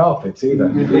on the carpet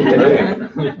either.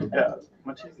 Yeah, it's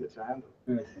much easier to handle.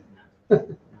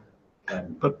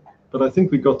 But I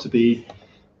think we've got to be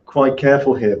quite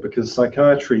careful here, because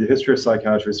psychiatry, the history of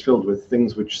psychiatry is filled with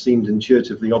things which seemed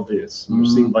intuitively obvious, which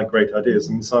seemed like great ideas.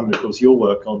 I mean, Simon, of course, your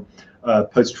work on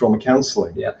post-trauma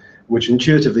counselling, which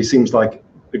intuitively seems like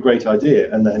a great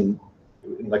idea, and then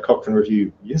in the Cochrane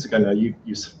review years ago now, you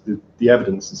the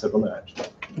evidence and said, well, no, actually,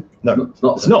 no,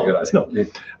 it's not. Yeah.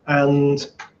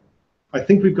 And I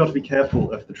think we've got to be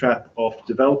careful of the trap of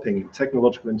developing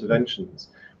technological interventions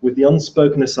with the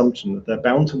unspoken assumption that they're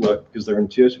bound to work because they're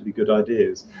intuitively good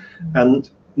ideas,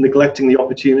 and neglecting the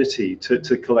opportunity to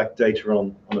collect data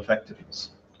on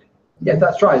effectiveness. Yeah,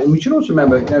 that's right. And we should also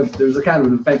remember, you know, there's a kind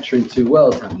of an adventure in two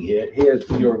worlds happening here. Here,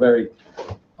 you're a very,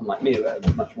 unlike me, a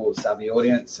much more savvy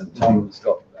audience, and Tom's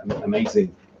got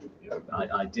amazing, you know,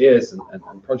 ideas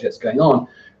and projects going on.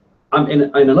 I'm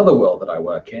in another world that I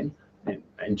work in,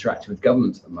 interacting with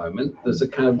government at the moment. There's a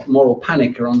kind of moral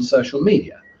panic around social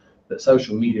media, that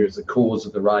social media is the cause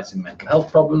of the rise in mental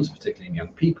health problems, particularly in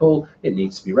young people. It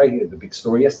needs to be regulated. The big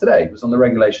story yesterday was on the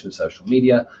regulation of social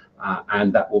media,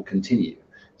 and that will continue.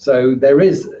 So there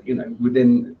is, you know,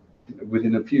 within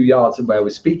a few yards of where we're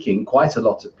speaking, quite a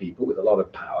lot of people with a lot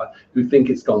of power who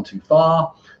think it's gone too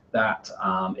far, that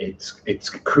it's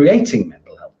creating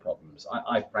mental health problems.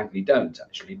 I frankly don't,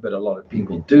 actually, but a lot of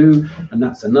people do, and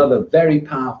that's another very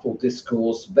powerful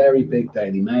discourse, very big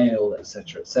Daily Mail,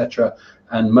 etc., etc.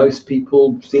 And most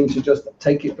people seem to just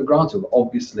take it for granted.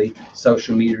 Obviously,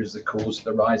 social media is the cause of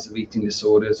the rise of eating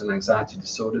disorders and anxiety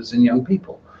disorders in young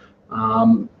people.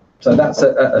 So that's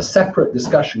a separate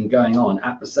discussion going on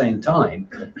at the same time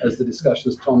as the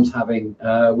discussions Tom's having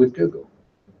with Google.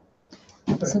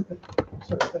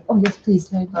 Oh, yes,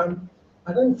 please.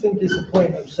 I don't think it's the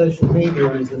point of social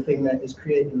media is the thing that is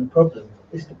creating the problem.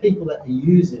 It's the people that are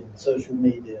using social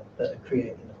media that are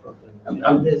creating the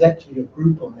problem. There's actually a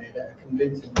group on there that are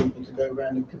convincing people to go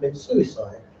around and commit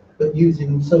suicide, but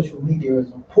using social media as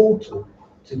a portal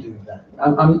to do that.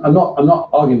 I'm not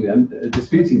arguing and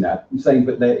disputing that. I'm saying,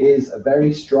 but there is a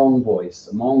very strong voice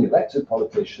among elected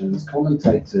politicians,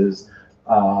 commentators,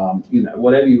 you know,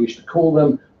 whatever you wish to call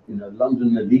them, you know,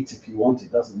 London elite if you want,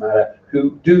 it doesn't matter,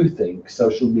 who do think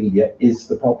social media is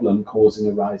the problem causing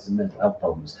a rise in mental health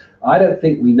problems. I don't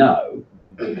think we know,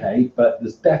 okay, but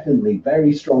there's definitely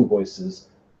very strong voices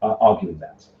arguing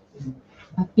that.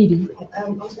 Phoebe. I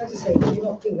was going to say, do you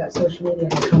not think that social media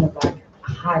has kind of like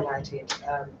highlighted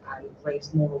and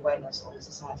raised more awareness on the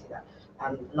society that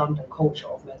London culture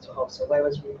of mental health? So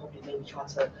whereas we probably maybe try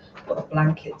to put a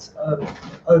blanket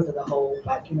over the whole,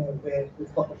 like, you know,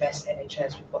 we've got the best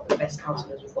NHS, we've got the best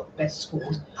counsellors, we've got the best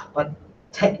schools, but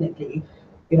technically,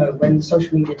 you know, when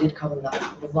social media did come and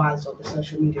the rise of the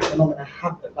social media phenomena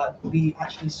happened, like we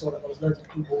actually saw that there was loads of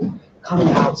people coming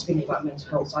out speaking about mental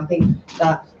health. So I think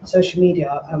that social media,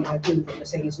 I agree with what you're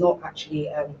saying, is not actually,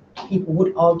 people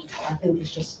would argue, I think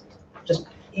it's just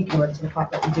ignorant to the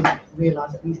fact that we didn't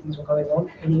realise that these things were going on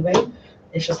anyway.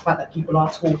 It's just the fact that people are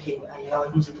talking and they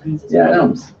are using these as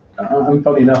programs. I'm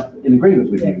funny enough in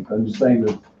agreement with you. I'm just saying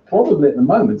that probably at the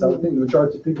moment, I would think the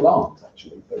majority of people aren't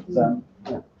actually, but yeah.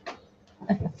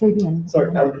 Fabian.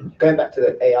 Sorry, going back to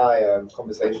the AI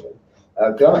conversation,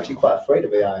 because I'm actually quite afraid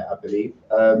of AI, I believe.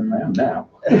 I am now.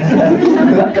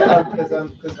 Because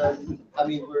I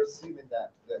mean, we're assuming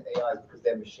that the AI, because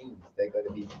they're machines, they're going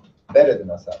to be better than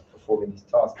us at performing these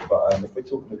tasks. But if we're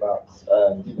talking about,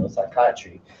 you know,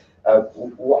 psychiatry,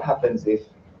 what happens if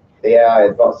the AI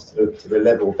advances to the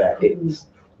level that it's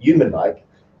human-like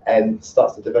and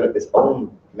starts to develop its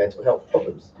own mental health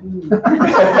problems?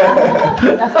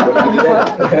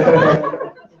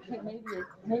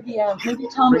 Maybe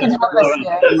Tom can help us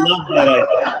here.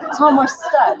 Tom, we're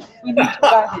stuck. We need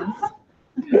guidance.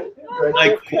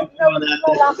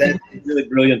 That's really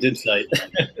brilliant insight.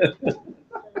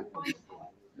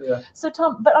 Yeah. So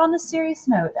Tom, but on a serious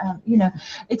note, you know,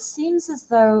 it seems as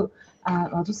though,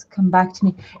 I'll just come back to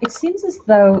me. It seems as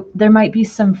though there might be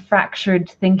some fractured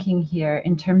thinking here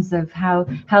in terms of how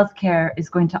healthcare is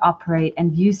going to operate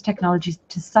and use technologies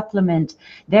to supplement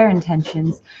their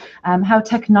intentions, how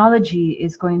technology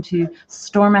is going to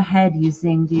storm ahead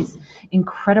using these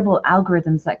incredible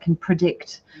algorithms that can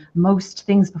predict most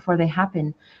things before they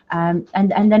happen.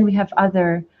 And then we have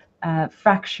other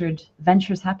fractured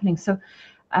ventures happening. So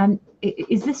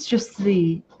is this just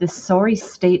the sorry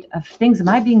state of things? Am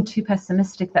I being too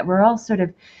pessimistic that we're all sort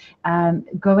of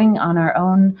going on our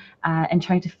own and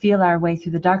trying to feel our way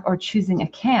through the dark, or choosing a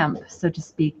camp, so to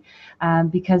speak?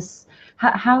 Because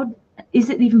how is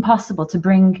it even possible to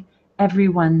bring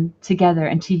everyone together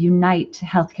and to unite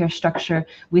healthcare structure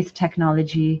with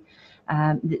technology?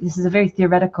 This is a very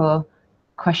theoretical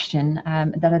question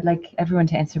that I'd like everyone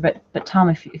to answer, but Tom,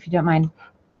 if you don't mind.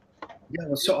 Yeah,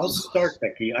 well, so I'll start,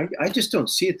 Becky. I just don't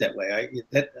see it that way.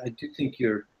 I do think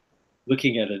you're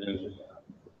looking at it in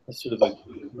a sort of a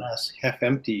glass half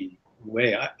empty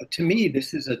way. To me,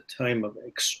 this is a time of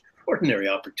extraordinary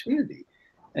opportunity.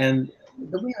 And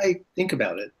the way I think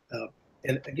about it,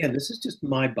 and again, this is just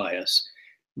my bias,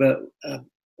 but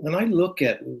when I look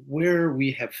at where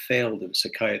we have failed in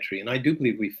psychiatry, and I do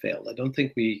believe we failed, I don't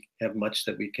think we have much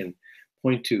that we can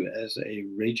point to as a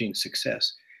raging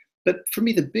success. But for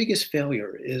me, the biggest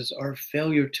failure is our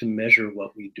failure to measure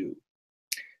what we do.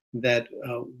 That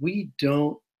we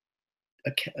don't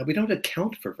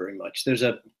account for very much. There's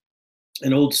an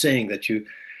old saying that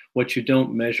what you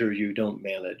don't measure, you don't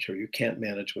manage, or you can't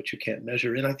manage what you can't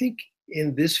measure. And I think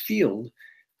in this field,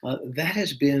 that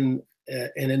has been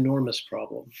an enormous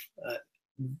problem.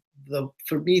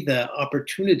 For me, the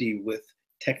opportunity with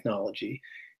technology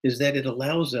is that it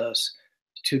allows us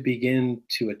to begin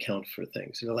to account for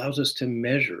things. It allows us to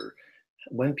measure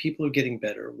when people are getting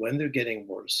better, when they're getting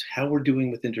worse, how we're doing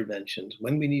with interventions,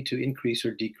 when we need to increase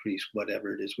or decrease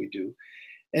whatever it is we do.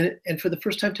 And for the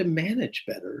first time, to manage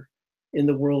better in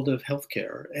the world of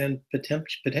healthcare, and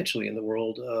potentially in the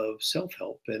world of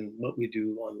self-help and what we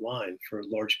do online for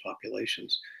large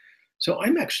populations. So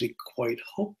I'm actually quite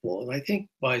hopeful. And I think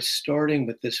by starting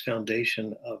with this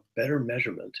foundation of better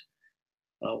measurement,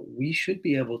 we should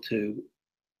be able to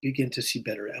begin to see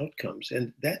better outcomes.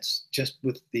 And that's just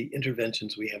with the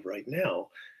interventions we have right now.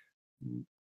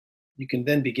 You can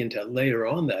then begin to layer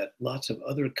on that lots of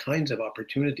other kinds of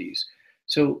opportunities.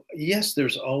 So yes,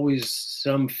 there's always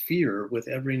some fear with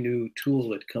every new tool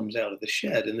that comes out of the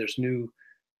shed, and there's new,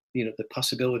 the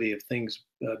possibility of things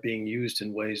being used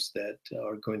in ways that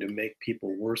are going to make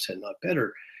people worse and not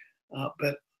better.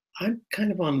 But I'm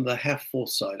kind of on the half full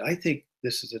side. I think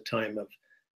this is a time of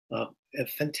a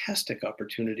fantastic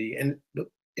opportunity. And what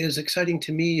is exciting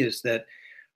to me is that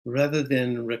rather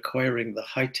than requiring the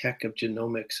high tech of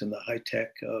genomics and the high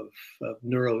tech of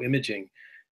neuroimaging,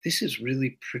 this is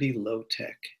really pretty low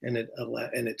tech, and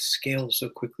it scales so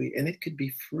quickly, and it could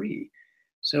be free.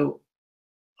 So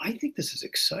I think this is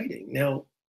exciting. Now,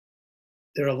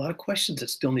 there are a lot of questions that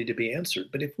still need to be answered,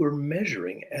 but if we're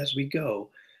measuring as we go,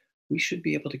 we should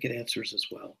be able to get answers as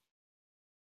well.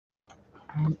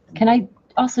 Can I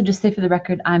also just say, for the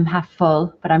record, I'm half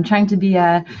full, but I'm trying to be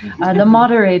the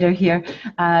moderator here.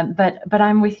 But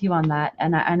I'm with you on that,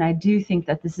 and I do think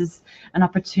that this is an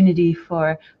opportunity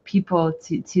for people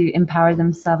to empower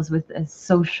themselves with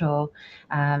social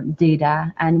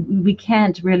data, and we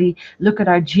can't really look at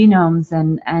our genomes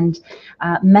and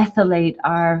methylate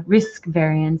our risk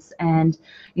variants and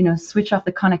switch off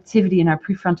the connectivity in our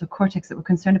prefrontal cortex that we're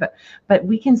concerned about. But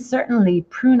we can certainly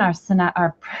prune our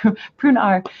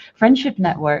friendship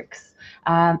networks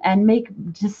and make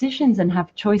decisions and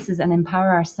have choices and empower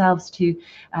ourselves to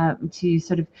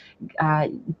sort of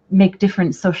make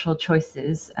different social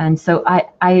choices. And so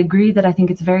I agree that I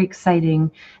think it's very exciting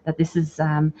that this is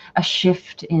a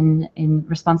shift in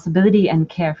responsibility and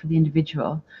care for the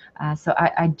individual. So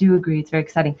I do agree it's very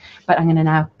exciting. But I'm going to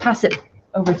now pass it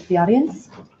over to the audience.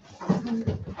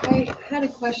 I had a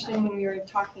question when we were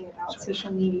talking about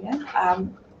social media.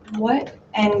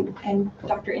 And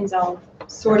Dr. Insel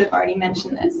sort of already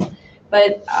mentioned this,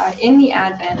 but in the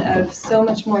advent of so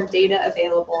much more data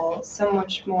available, so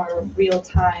much more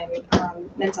real-time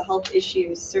mental health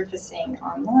issues surfacing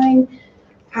online,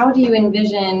 how do you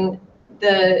envision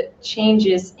the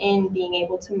changes in being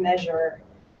able to measure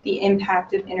the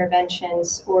impact of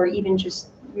interventions, or even just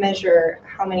measure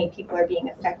how many people are being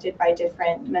affected by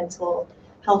different mental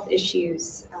health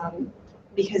issues?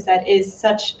 Because that is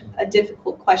such a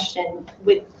difficult question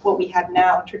with what we have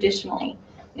now traditionally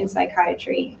in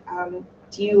psychiatry.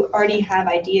 Do you already have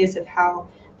ideas of how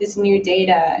this new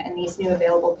data and these new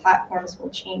available platforms will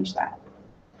change that?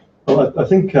 Well, I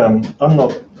think I'm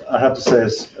not, I have to say,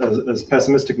 as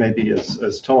pessimistic maybe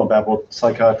as Tom about what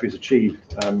psychiatry's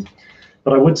achieved.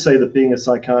 But I would say that being a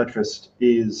psychiatrist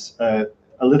is a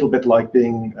little bit like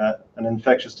being an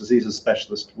infectious diseases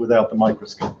specialist without the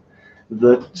microscope.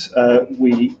 That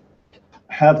we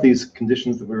have these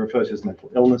conditions that we refer to as mental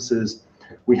illnesses.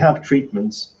 We have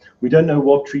treatments. We don't know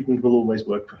what treatment will always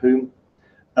work for whom.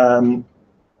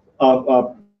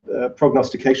 Our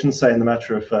prognostication, say in the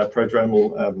matter of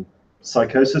prodromal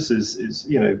psychosis, is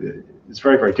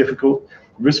very, very difficult.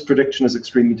 Risk prediction is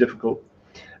extremely difficult.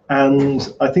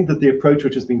 And I think that the approach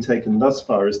which has been taken thus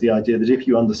far is the idea that if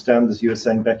you understand, as you were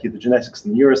saying, Becky, the genetics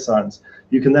and the neuroscience,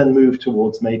 you can then move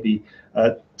towards maybe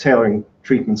tailoring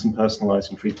treatments and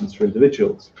personalizing treatments for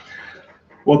individuals.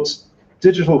 What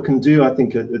digital can do, I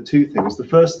think, are two things. The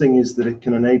first thing is that it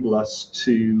can enable us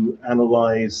to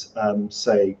analyze,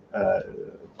 say,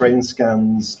 brain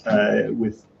scans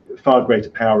with far greater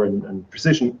power and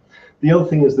precision. The other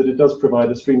thing is that it does provide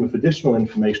a stream of additional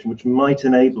information which might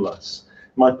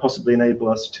possibly enable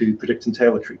us to predict and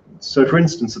tailor treatments. So, for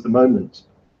instance, at the moment,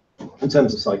 in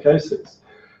terms of psychosis,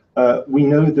 we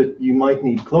know that you might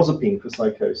need clozapine for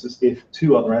psychosis if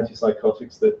 2 other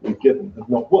antipsychotics that we've given have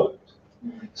not worked.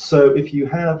 So if you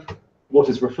have what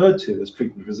is referred to as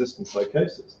treatment-resistant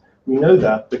psychosis, we know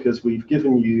that because we've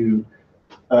given you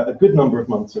a good number of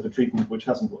months of a treatment which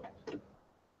hasn't worked.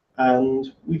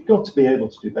 And we've got to be able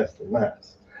to do better than that.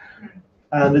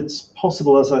 And it's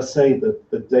possible, as I say, that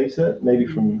the data, maybe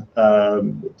from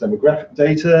demographic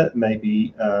data,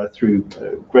 maybe through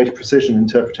greater precision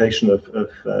interpretation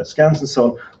of scans and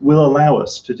so on, will allow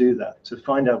us to do that, to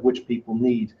find out which people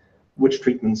need which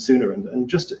treatment sooner, and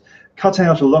just cut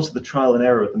out a lot of the trial and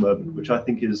error at the moment, which I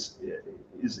think is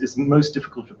most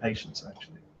difficult for patients,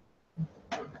 actually.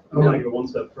 I want to go one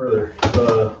step further.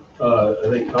 I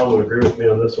think Tom would agree with me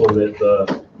on this one, that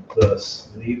the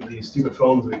stupid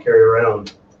phones we carry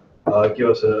around give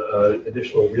us an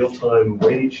additional real-time,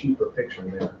 way cheaper picture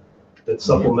there that's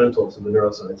supplemental to the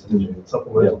neuroscience imaging. It's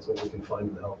supplemental to what we can find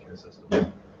in the healthcare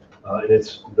system. And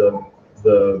it's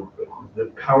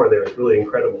the power there is really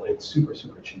incredible. It's super,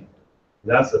 super cheap.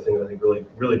 And that's the thing that I think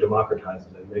really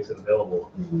democratizes it and makes it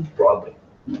available broadly.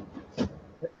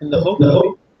 And the hope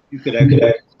that you could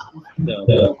actually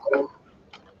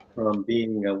from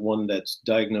being one that's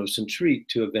diagnose and treat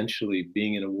to eventually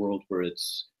being in a world where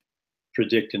it's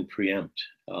predict and preempt.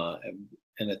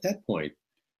 And at that point,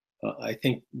 I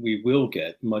think we will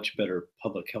get much better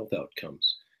public health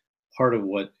outcomes. Part of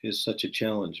what is such a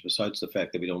challenge, besides the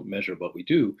fact that we don't measure what we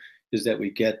do, is that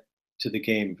we get to the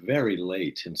game very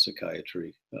late in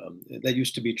psychiatry. That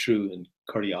used to be true in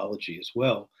cardiology as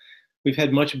well. We've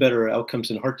had much better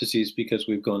outcomes in heart disease because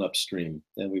we've gone upstream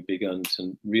and we've begun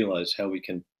to realize how we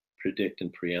can predict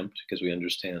and preempt because we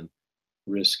understand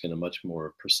risk in a much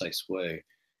more precise way.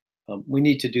 We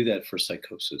need to do that for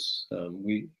psychosis.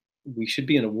 We should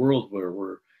be in a world where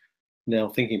we're now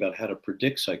thinking about how to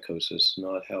predict psychosis,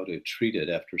 not how to treat it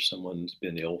after someone's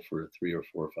been ill for 3 or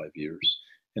 4 or 5 years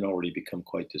and already become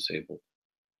quite disabled.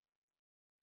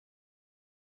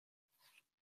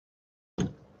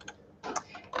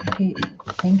 Okay,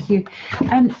 thank you.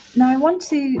 Now I want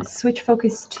to switch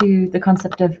focus to the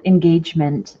concept of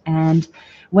engagement, and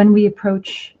when we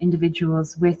approach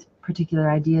individuals with particular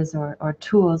ideas or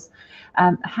tools,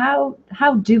 how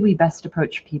do we best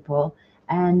approach people?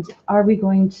 And are we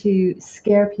going to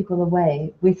scare people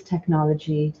away with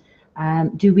technology?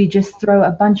 Do we just throw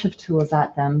a bunch of tools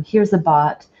at them? Here's a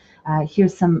bot,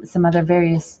 here's some other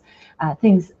various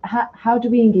things. How do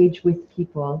we engage with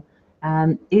people?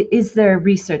 Is there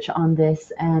research on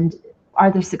this, and are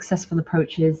there successful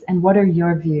approaches? And what are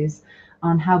your views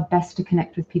on how best to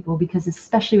connect with people? Because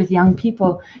especially with young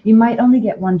people, you might only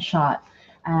get one shot.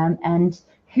 And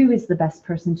who is the best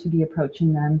person to be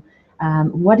approaching them?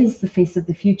 What is the face of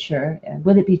the future?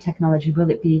 Will it be technology?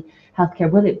 Will it be healthcare?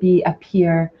 Will it be a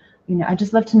peer? I'd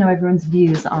just love to know everyone's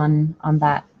views on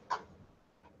that.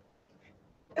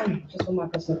 Just from my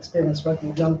personal experience working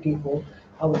with young people,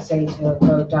 I would say to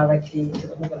go directly to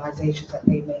the organizations that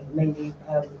they may mainly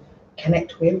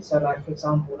connect with. So like, for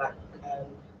example, like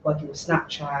working with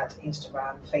Snapchat,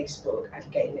 Instagram, Facebook,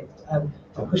 and getting it,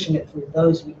 pushing it through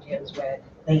those mediums where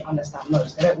they understand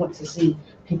most. They don't want to see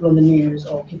people on the news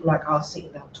or people like us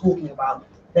sitting there talking about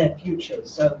their futures.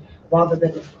 So rather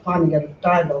than finding a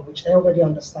dialogue which they already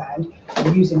understand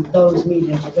and using those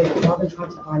mediums, rather than trying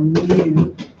to find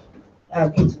new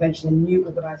intervention and new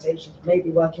organizations,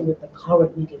 maybe working with the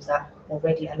current mediums that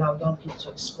already allow young people to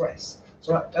express.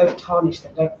 So don't tarnish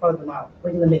them, don't throw them out,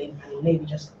 bring them in, and maybe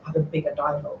just have a bigger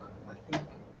dialogue, I think.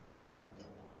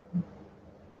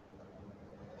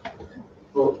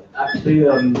 Well, actually,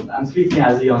 I'm speaking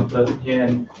as a young person here,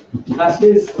 and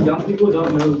actually, young people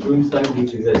don't know rooms like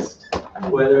these exist,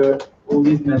 whether all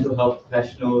these mental health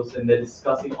professionals and they're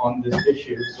discussing on these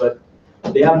issues, but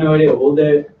they have no idea. All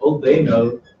they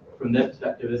know from their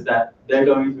perspective is that they're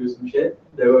going through some shit,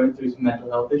 they're going through some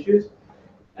mental health issues,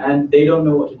 and they don't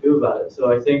know what to do about it.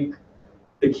 So I think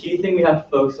the key thing we have to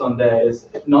focus on there is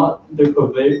not the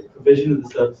provision of the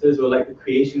services or like the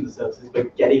creation of the services,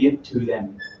 but getting it to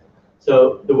them.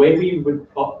 So the way we would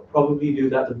probably do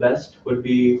that the best would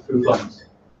be through phones,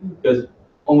 because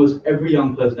almost every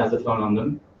young person has a phone on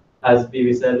them. As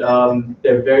Vivi said,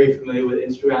 they're very familiar with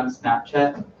Instagram,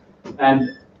 Snapchat,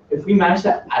 and if we manage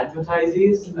to advertise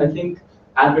these, I think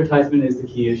advertisement is the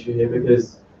key issue here,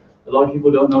 because a lot of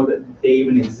people don't know that they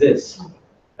even exist.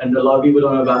 And a lot of people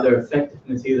don't know about their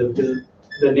effectiveness either, because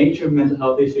the nature of mental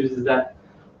health issues is that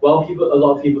while a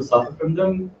lot of people suffer from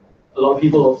them, a lot of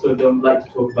people also don't like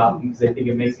to talk about them because they think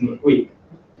it makes them look weak.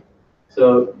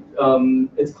 So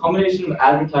it's a combination of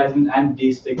advertisement and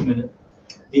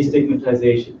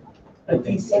destigmatization. I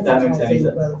think if that makes any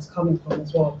sense. Where it's coming from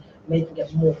as well, making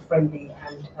it more friendly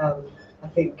and I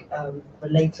think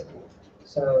relatable.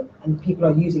 So, and people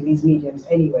are using these mediums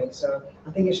anyway, so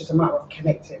I think it's just a matter of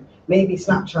connecting. Maybe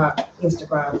Snapchat,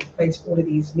 Instagram, Facebook, all of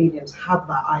these mediums have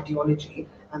that ideology,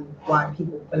 and why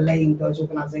people blame those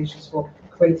organizations for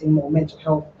creating more mental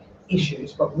health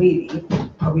issues, but really,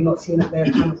 are we not seeing that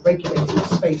they're kind of regulating a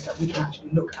space that we can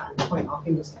actually look at and point our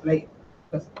fingers to blame?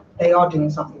 Because they are doing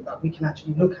something that we can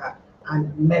actually look at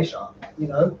and measure, you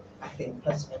know, I think,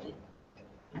 personally.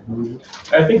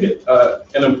 I think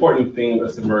an important thing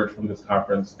that's emerged from this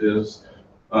conference is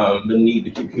the need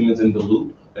to keep humans in the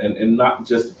loop, and not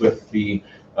just with the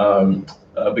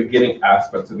beginning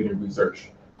aspects of any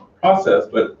research process,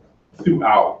 but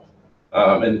throughout.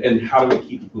 And how do we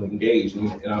keep people engaged?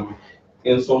 And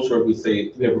in social work, we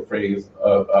have a phrase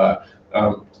of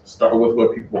start with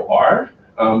what people are,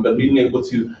 but being able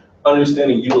to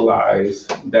understand and utilize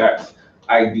that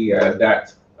idea,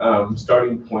 that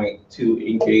starting point to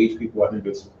engage people, I think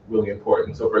is really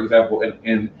important. So for example,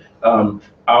 in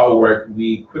our work,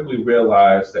 we quickly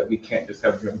realized that we can't just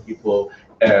have young people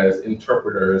as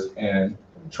interpreters and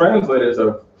translators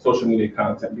of social media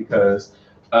content, because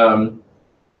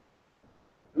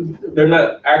they're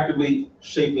not actively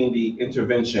shaping the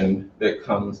intervention that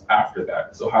comes after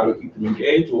that. So how do we keep them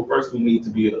engaged? Well, first we need to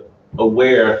be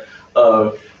aware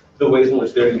of the ways in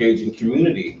which they're engaged in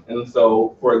community. And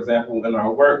so, for example, in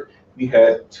our work, we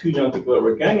had 2 young people that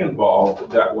were gang involved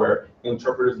that were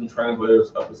interpreters and translators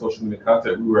of the social media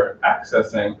content we were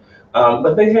accessing,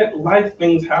 but they had life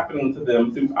things happening to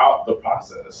them throughout the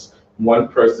process. One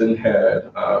person had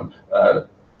a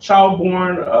child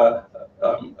born,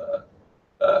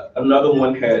 another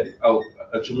one had a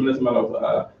tremendous amount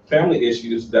of family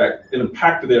issues that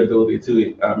impacted their ability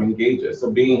to engage us.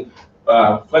 So being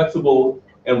flexible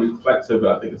and reflective,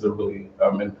 I think, is a really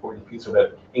important piece of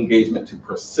that engagement to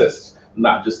persist,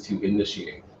 not just to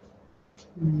initiate.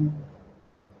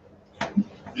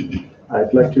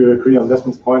 I'd like to agree on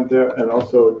Desmond's point there, and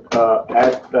also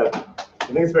add that I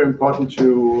think it's very important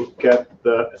to get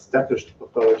the established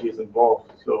authorities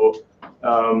involved. So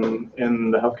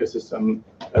in the healthcare system,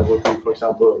 that would be, for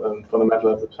example, for the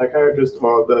mental health psychiatrist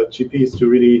or the GPs, to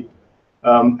really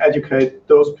educate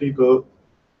those people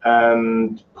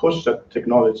and push that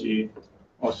technology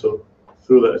also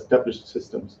through the established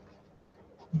systems.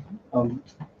 Oh,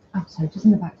 sorry, just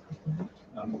in the back.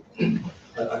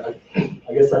 I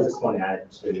guess I just want to add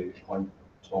to the point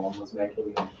Tom was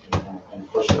making and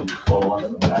question follow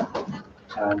on from that.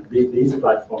 These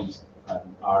platforms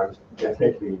are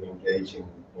definitely engaging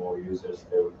more users.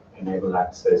 They would enable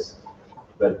access,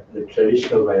 but the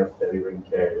traditional way of delivering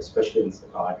care, especially in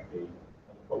psychiatry,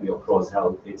 probably across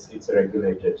health, it's a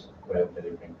regulated way of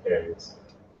delivering care. It's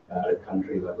at a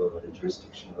country level, at a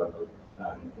jurisdiction level,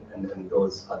 and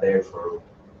those are there for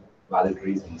valid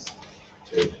reasons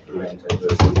to prevent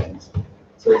adverse events.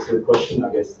 So the question,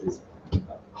 I guess, is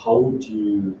how would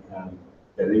you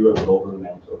deliver global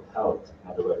mental health? In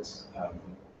other words,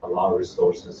 allow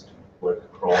resources to work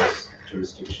across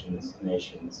jurisdictions,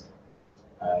 nations,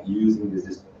 using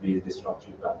these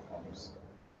disruptive platforms,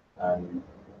 and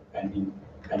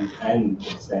at the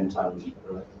same time,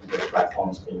 the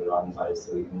platforms being run by a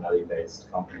Silicon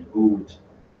Valley-based company. Who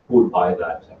would buy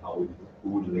that, and who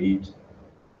would lead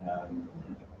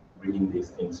bringing these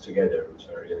things together, which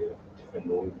are really different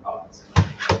moving parts?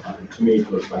 To me,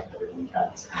 it looks like having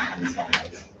cats in some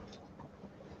ways.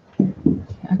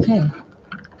 Okay.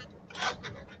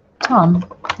 Tom,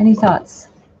 any thoughts?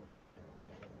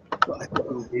 Well, I think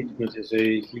engagement is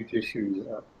a huge issue.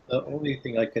 The only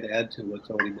thing I could add to what's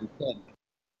already been said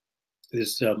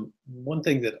is one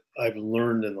thing that I've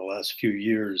learned in the last few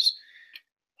years,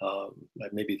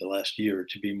 maybe the last year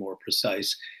to be more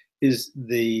precise, is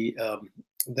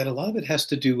that a lot of it has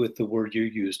to do with the word you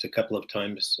used a couple of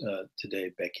times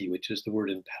today, Becky, which is the word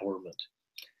empowerment.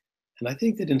 And I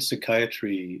think that in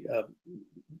psychiatry,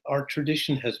 our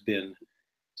tradition has been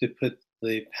to put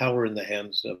the power in the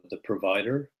hands of the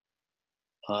provider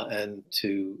and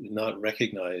to not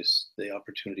recognize the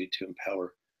opportunity to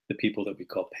empower the people that we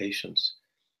call patients.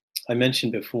 I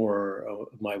mentioned before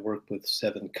my work with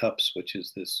 7 Cups, which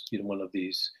is this, one of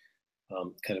these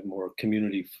kind of more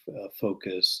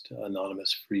community-focused,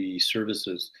 anonymous-free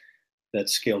services that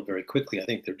scaled very quickly. I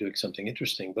think they're doing something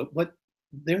interesting, but what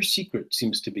their secret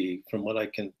seems to be, from what I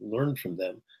can learn from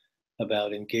them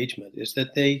about engagement, is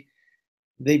that they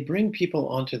bring people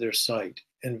onto their site,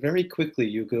 and very quickly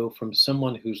you go from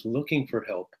someone who's looking for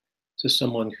help to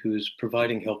someone who's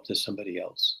providing help to somebody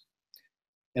else.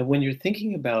 And when you're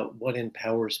thinking about what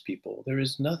empowers people, there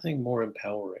is nothing more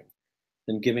empowering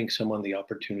than giving someone the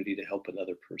opportunity to help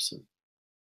another person.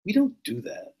 We don't do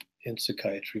that in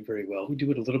psychiatry very well. We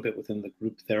do it a little bit within the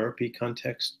group therapy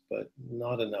context, but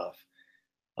not enough.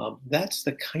 That's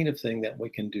the kind of thing that we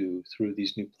can do through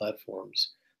these new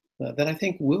platforms that I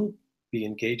think will be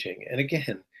engaging. And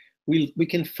again, we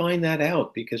can find that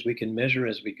out because we can measure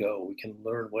as we go. We can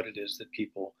learn what it is that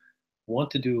people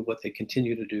want to do, what they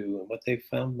continue to do, and what they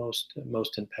found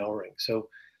most empowering. So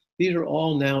these are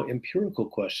all now empirical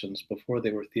questions before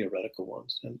they were theoretical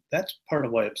ones. And that's part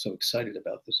of why I'm so excited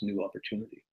about this new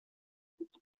opportunity.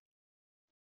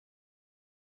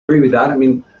 I agree with that. I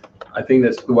mean, I think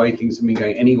that's the way things have been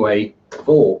going anyway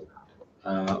before,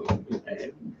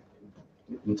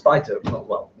 in spite of,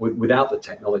 well, without the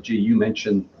technology. You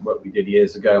mentioned what we did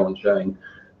years ago on showing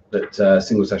that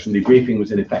single session debriefing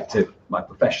was ineffective by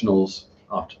professionals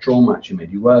after trauma, actually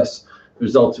made you worse, the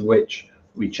result of which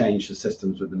we changed the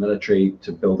systems with the military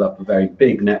to build up a very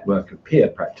big network of peer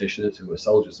practitioners who were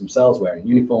soldiers themselves wearing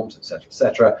uniforms,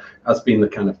 etc., as being the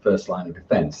kind of first line of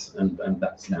defense. And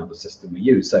that's now the system we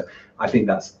use. So I think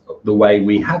that's the way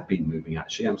we have been moving,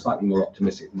 actually. I'm slightly more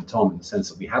optimistic than Tom in the sense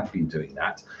that we have been doing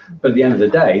that. But at the end of the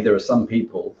day, there are some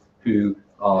people who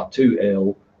are too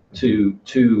ill, too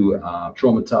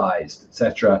traumatized,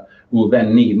 etc., will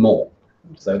then need more.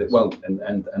 So that won't,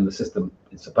 and the system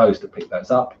is supposed to pick those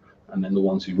up. And then the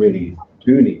ones who really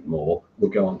do need more will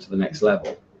go on to the next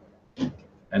level.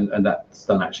 And that's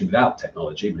done actually without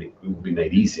technology, but it will be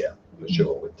made easier for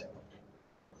sure with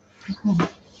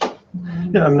technology.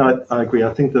 Yeah, I mean, I agree.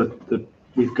 I think that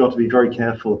we've got to be very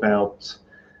careful about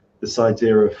this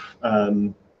idea of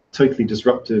totally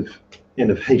disruptive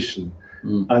innovation.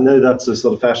 I know that's a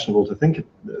sort of fashionable thing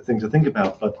to think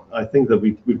about, but I think that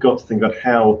we've got to think about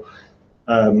how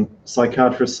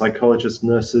psychiatrists, psychologists,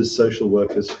 nurses, social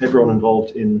workers, everyone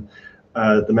involved in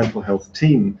the mental health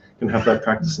team can have their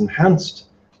practice enhanced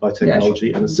by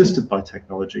technology and assisted by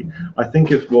technology. I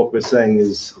think if what we're saying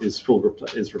is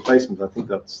replacement, I think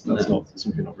that's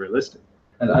simply not realistic.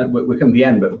 And we're coming to the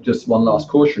end, but just one last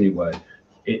cautionary word.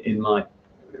 In my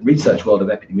research world of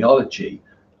epidemiology,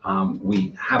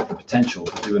 we have the potential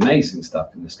to do amazing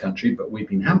stuff in this country, but we've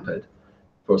been hampered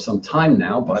for some time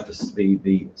now by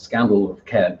the scandal of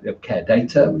care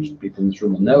data, which people in this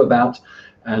room will know about,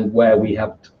 and where we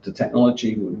have the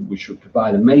technology which would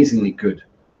provide amazingly good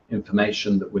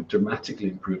information that would dramatically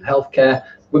improve healthcare.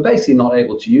 We're basically not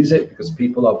able to use it because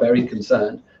people are very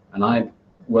concerned. And I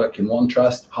work in one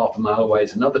trust, half a mile away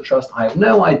is another trust. I have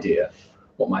no idea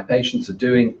what my patients are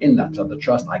doing in that other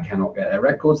trust. I cannot get their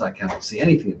records. I cannot see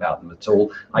anything about them at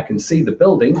all. I can see the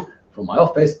building from my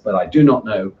office, but I do not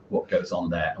know what goes on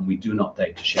there. And we do not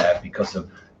data share because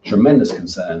of tremendous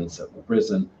concerns that have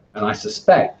risen. And I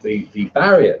suspect the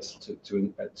barriers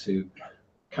to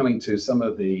coming to some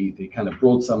of the kind of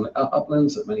broad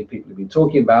uplands that many people have been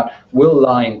talking about will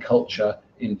lie in culture,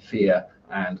 in fear,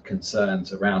 and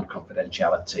concerns around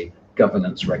confidentiality,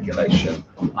 governance, regulation.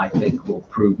 I think will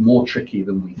prove more tricky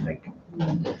than we think.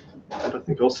 And I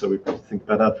think also we've got to think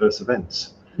about adverse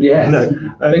events. Yeah,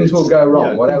 things will go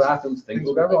wrong. Whatever happens, things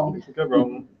will go wrong. Things will go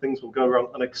wrong. Things will go wrong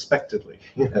unexpectedly.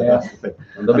 That's the thing.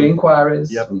 And there'll be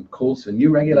inquiries and calls for new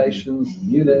regulations,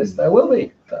 new this. There will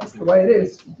be. That's the way it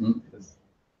is.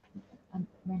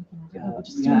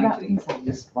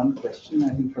 Just one question, I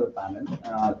think, for the panel.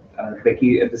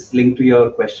 Becky, this linked to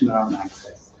your question around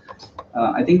access.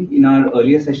 I think in our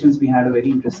earlier sessions, we had a very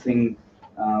interesting,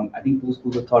 I think, two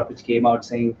schools of thought which came out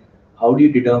saying, how do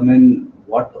you determine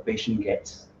what a patient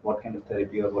gets, what kind of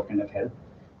therapy or what kind of help?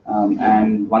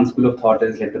 And one school of thought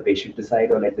is let the patient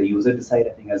decide or let the user decide,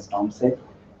 I think, as Tom said.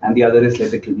 And the other is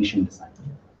let the clinician decide,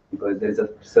 because there is a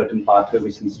certain pathway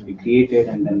which needs to be created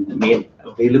and then made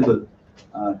available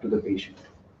to the patient.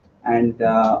 And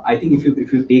I think if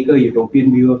you take a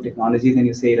utopian view of technology, then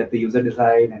you say let the user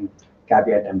decide and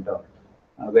caveat emptor.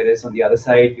 Whereas on the other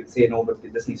side, you say no, but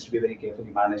this needs to be very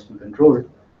carefully managed and controlled.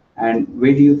 And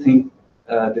where do you think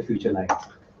the future lies?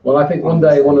 Well, I think one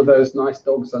day one of those nice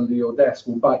dogs under your desk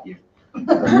will bite you,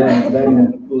 and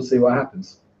then we'll see what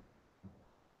happens.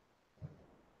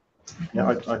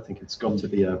 Yeah, I think it's got to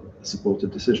be a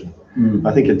supported decision.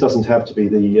 I think it doesn't have to be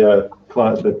the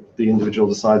client that the individual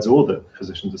decides or the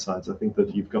physician decides. I think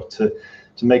that you've got to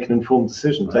make an informed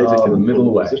decision. Data can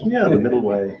inform the physician. Yeah, the middle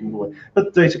way.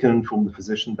 But data can inform the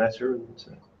physician better, and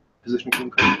the physician can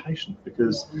inform the patient,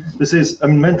 because this is, I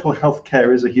mean, mental health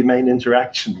care is a humane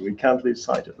interaction. We can't lose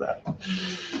sight of that.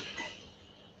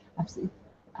 Absolutely.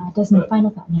 Desmond,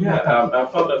 final thought. Yeah, I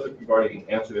apologize if you've already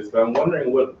answered this, but I'm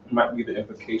wondering what might be the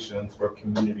implications for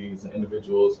communities and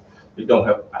individuals that don't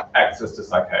have access to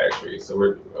psychiatry. So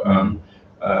we're,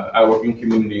 I work in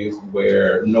communities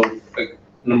where of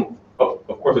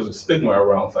course there's a stigma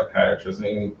around psychiatrists and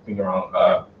anything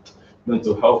around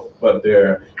mental health, but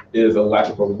there is a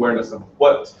lack of awareness of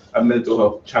what a mental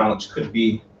health challenge could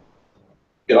be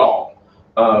at all.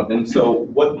 And so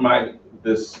what might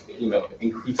this,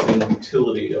 increasing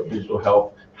utility of digital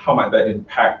health, how might that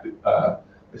impact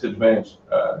disadvantaged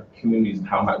communities, and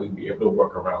how might we be able to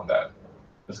work around that?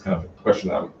 That's kind of a question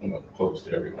I'm going to pose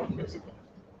to everyone, basically.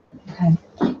 Okay,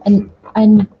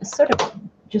 and sort of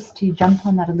just to jump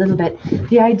on that a little bit,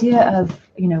 the idea of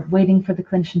waiting for the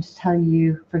clinician to tell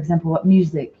you, for example, what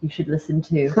music you should listen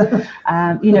to,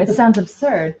 it sounds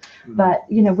absurd, but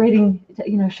waiting,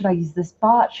 should I use this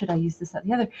bot? Should I use this, that,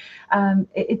 the other?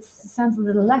 It sounds a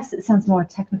little less. It sounds more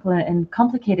technical and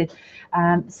complicated.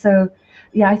 So,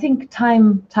 yeah, I think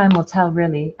time will tell,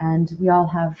 really, and we all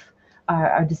have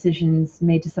our decisions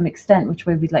made to some extent, which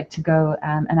way we'd like to go,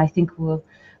 and I think we'll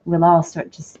all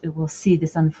we'll see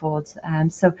this unfold.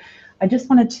 So I just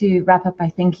wanted to wrap up by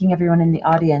thanking everyone in the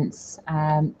audience,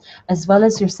 as well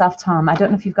as yourself, Tom. I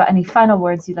don't know if you've got any final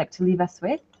words you'd like to leave us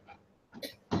with.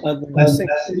 The last thing,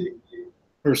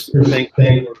 first, thank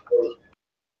you for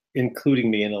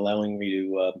including me and allowing me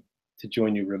to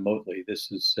join you remotely.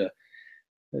 This is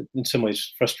in some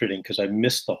ways frustrating because I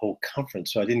missed the whole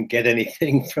conference, so I didn't get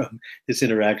anything from this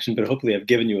interaction, but hopefully I've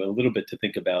given you a little bit to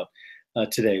think about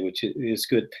today, which is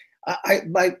good.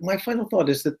 My final thought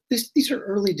is that these are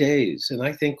early days, and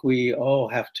I think we all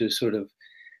have to sort of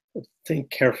think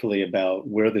carefully about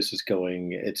where this is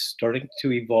going. It's starting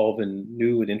to evolve in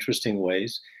new and interesting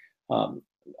ways.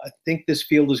 I think this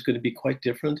field is going to be quite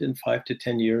different in 5 to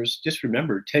 10 years. Just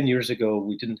remember, 10 years ago,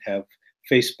 we didn't have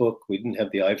Facebook, we didn't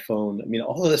have the iPhone. I mean,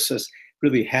 all of this has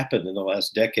really happened in the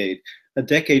last decade. A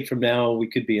decade from now, we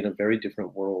could be in a very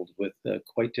different world with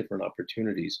quite different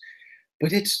opportunities.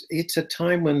 But it's a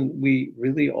time when we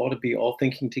really ought to be all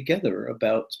thinking together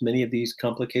about many of these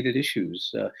complicated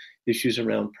issues, issues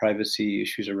around privacy,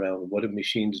 issues around what do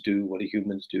machines do, what do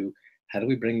humans do, how do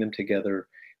we bring them together,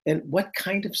 and what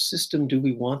kind of system do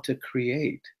we want to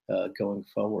create going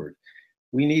forward?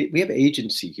 We have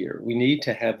agency here. We need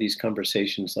to have these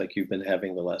conversations like you've been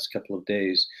having the last couple of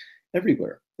days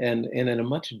everywhere, and in a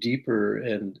much deeper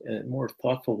and more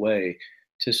thoughtful way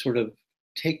to sort of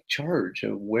take charge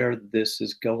of where this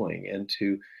is going, and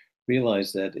to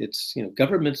realize that it's,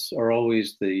 governments are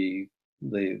always the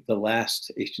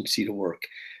last agency to work.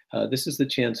 This is the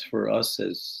chance for us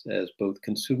as both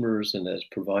consumers and as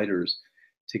providers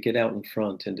to get out in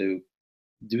front and to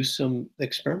do some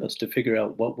experiments to figure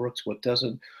out what works, what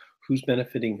doesn't, who's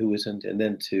benefiting, who isn't, and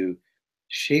then to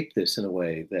shape this in a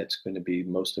way that's going to be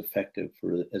most effective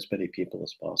for as many people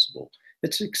as possible.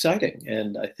 It's exciting,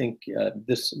 and I think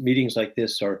meetings like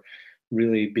this are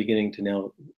really beginning to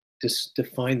now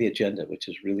define the agenda, which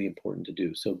is really important to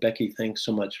do. So Becky, thanks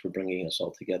so much for bringing us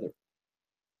all together.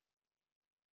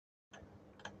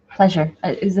 Pleasure.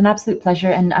 It was an absolute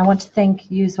pleasure, and I want to thank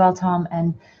you as well, Tom,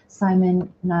 and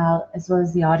Simon, Niall, as well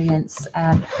as the audience.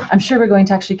 I'm sure we're going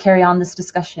to actually carry on this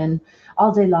discussion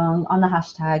all day long on the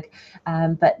hashtag,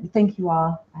 but thank you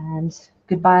all, and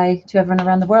goodbye to everyone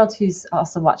around the world who's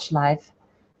also watched live.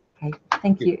 Okay,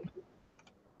 thank you.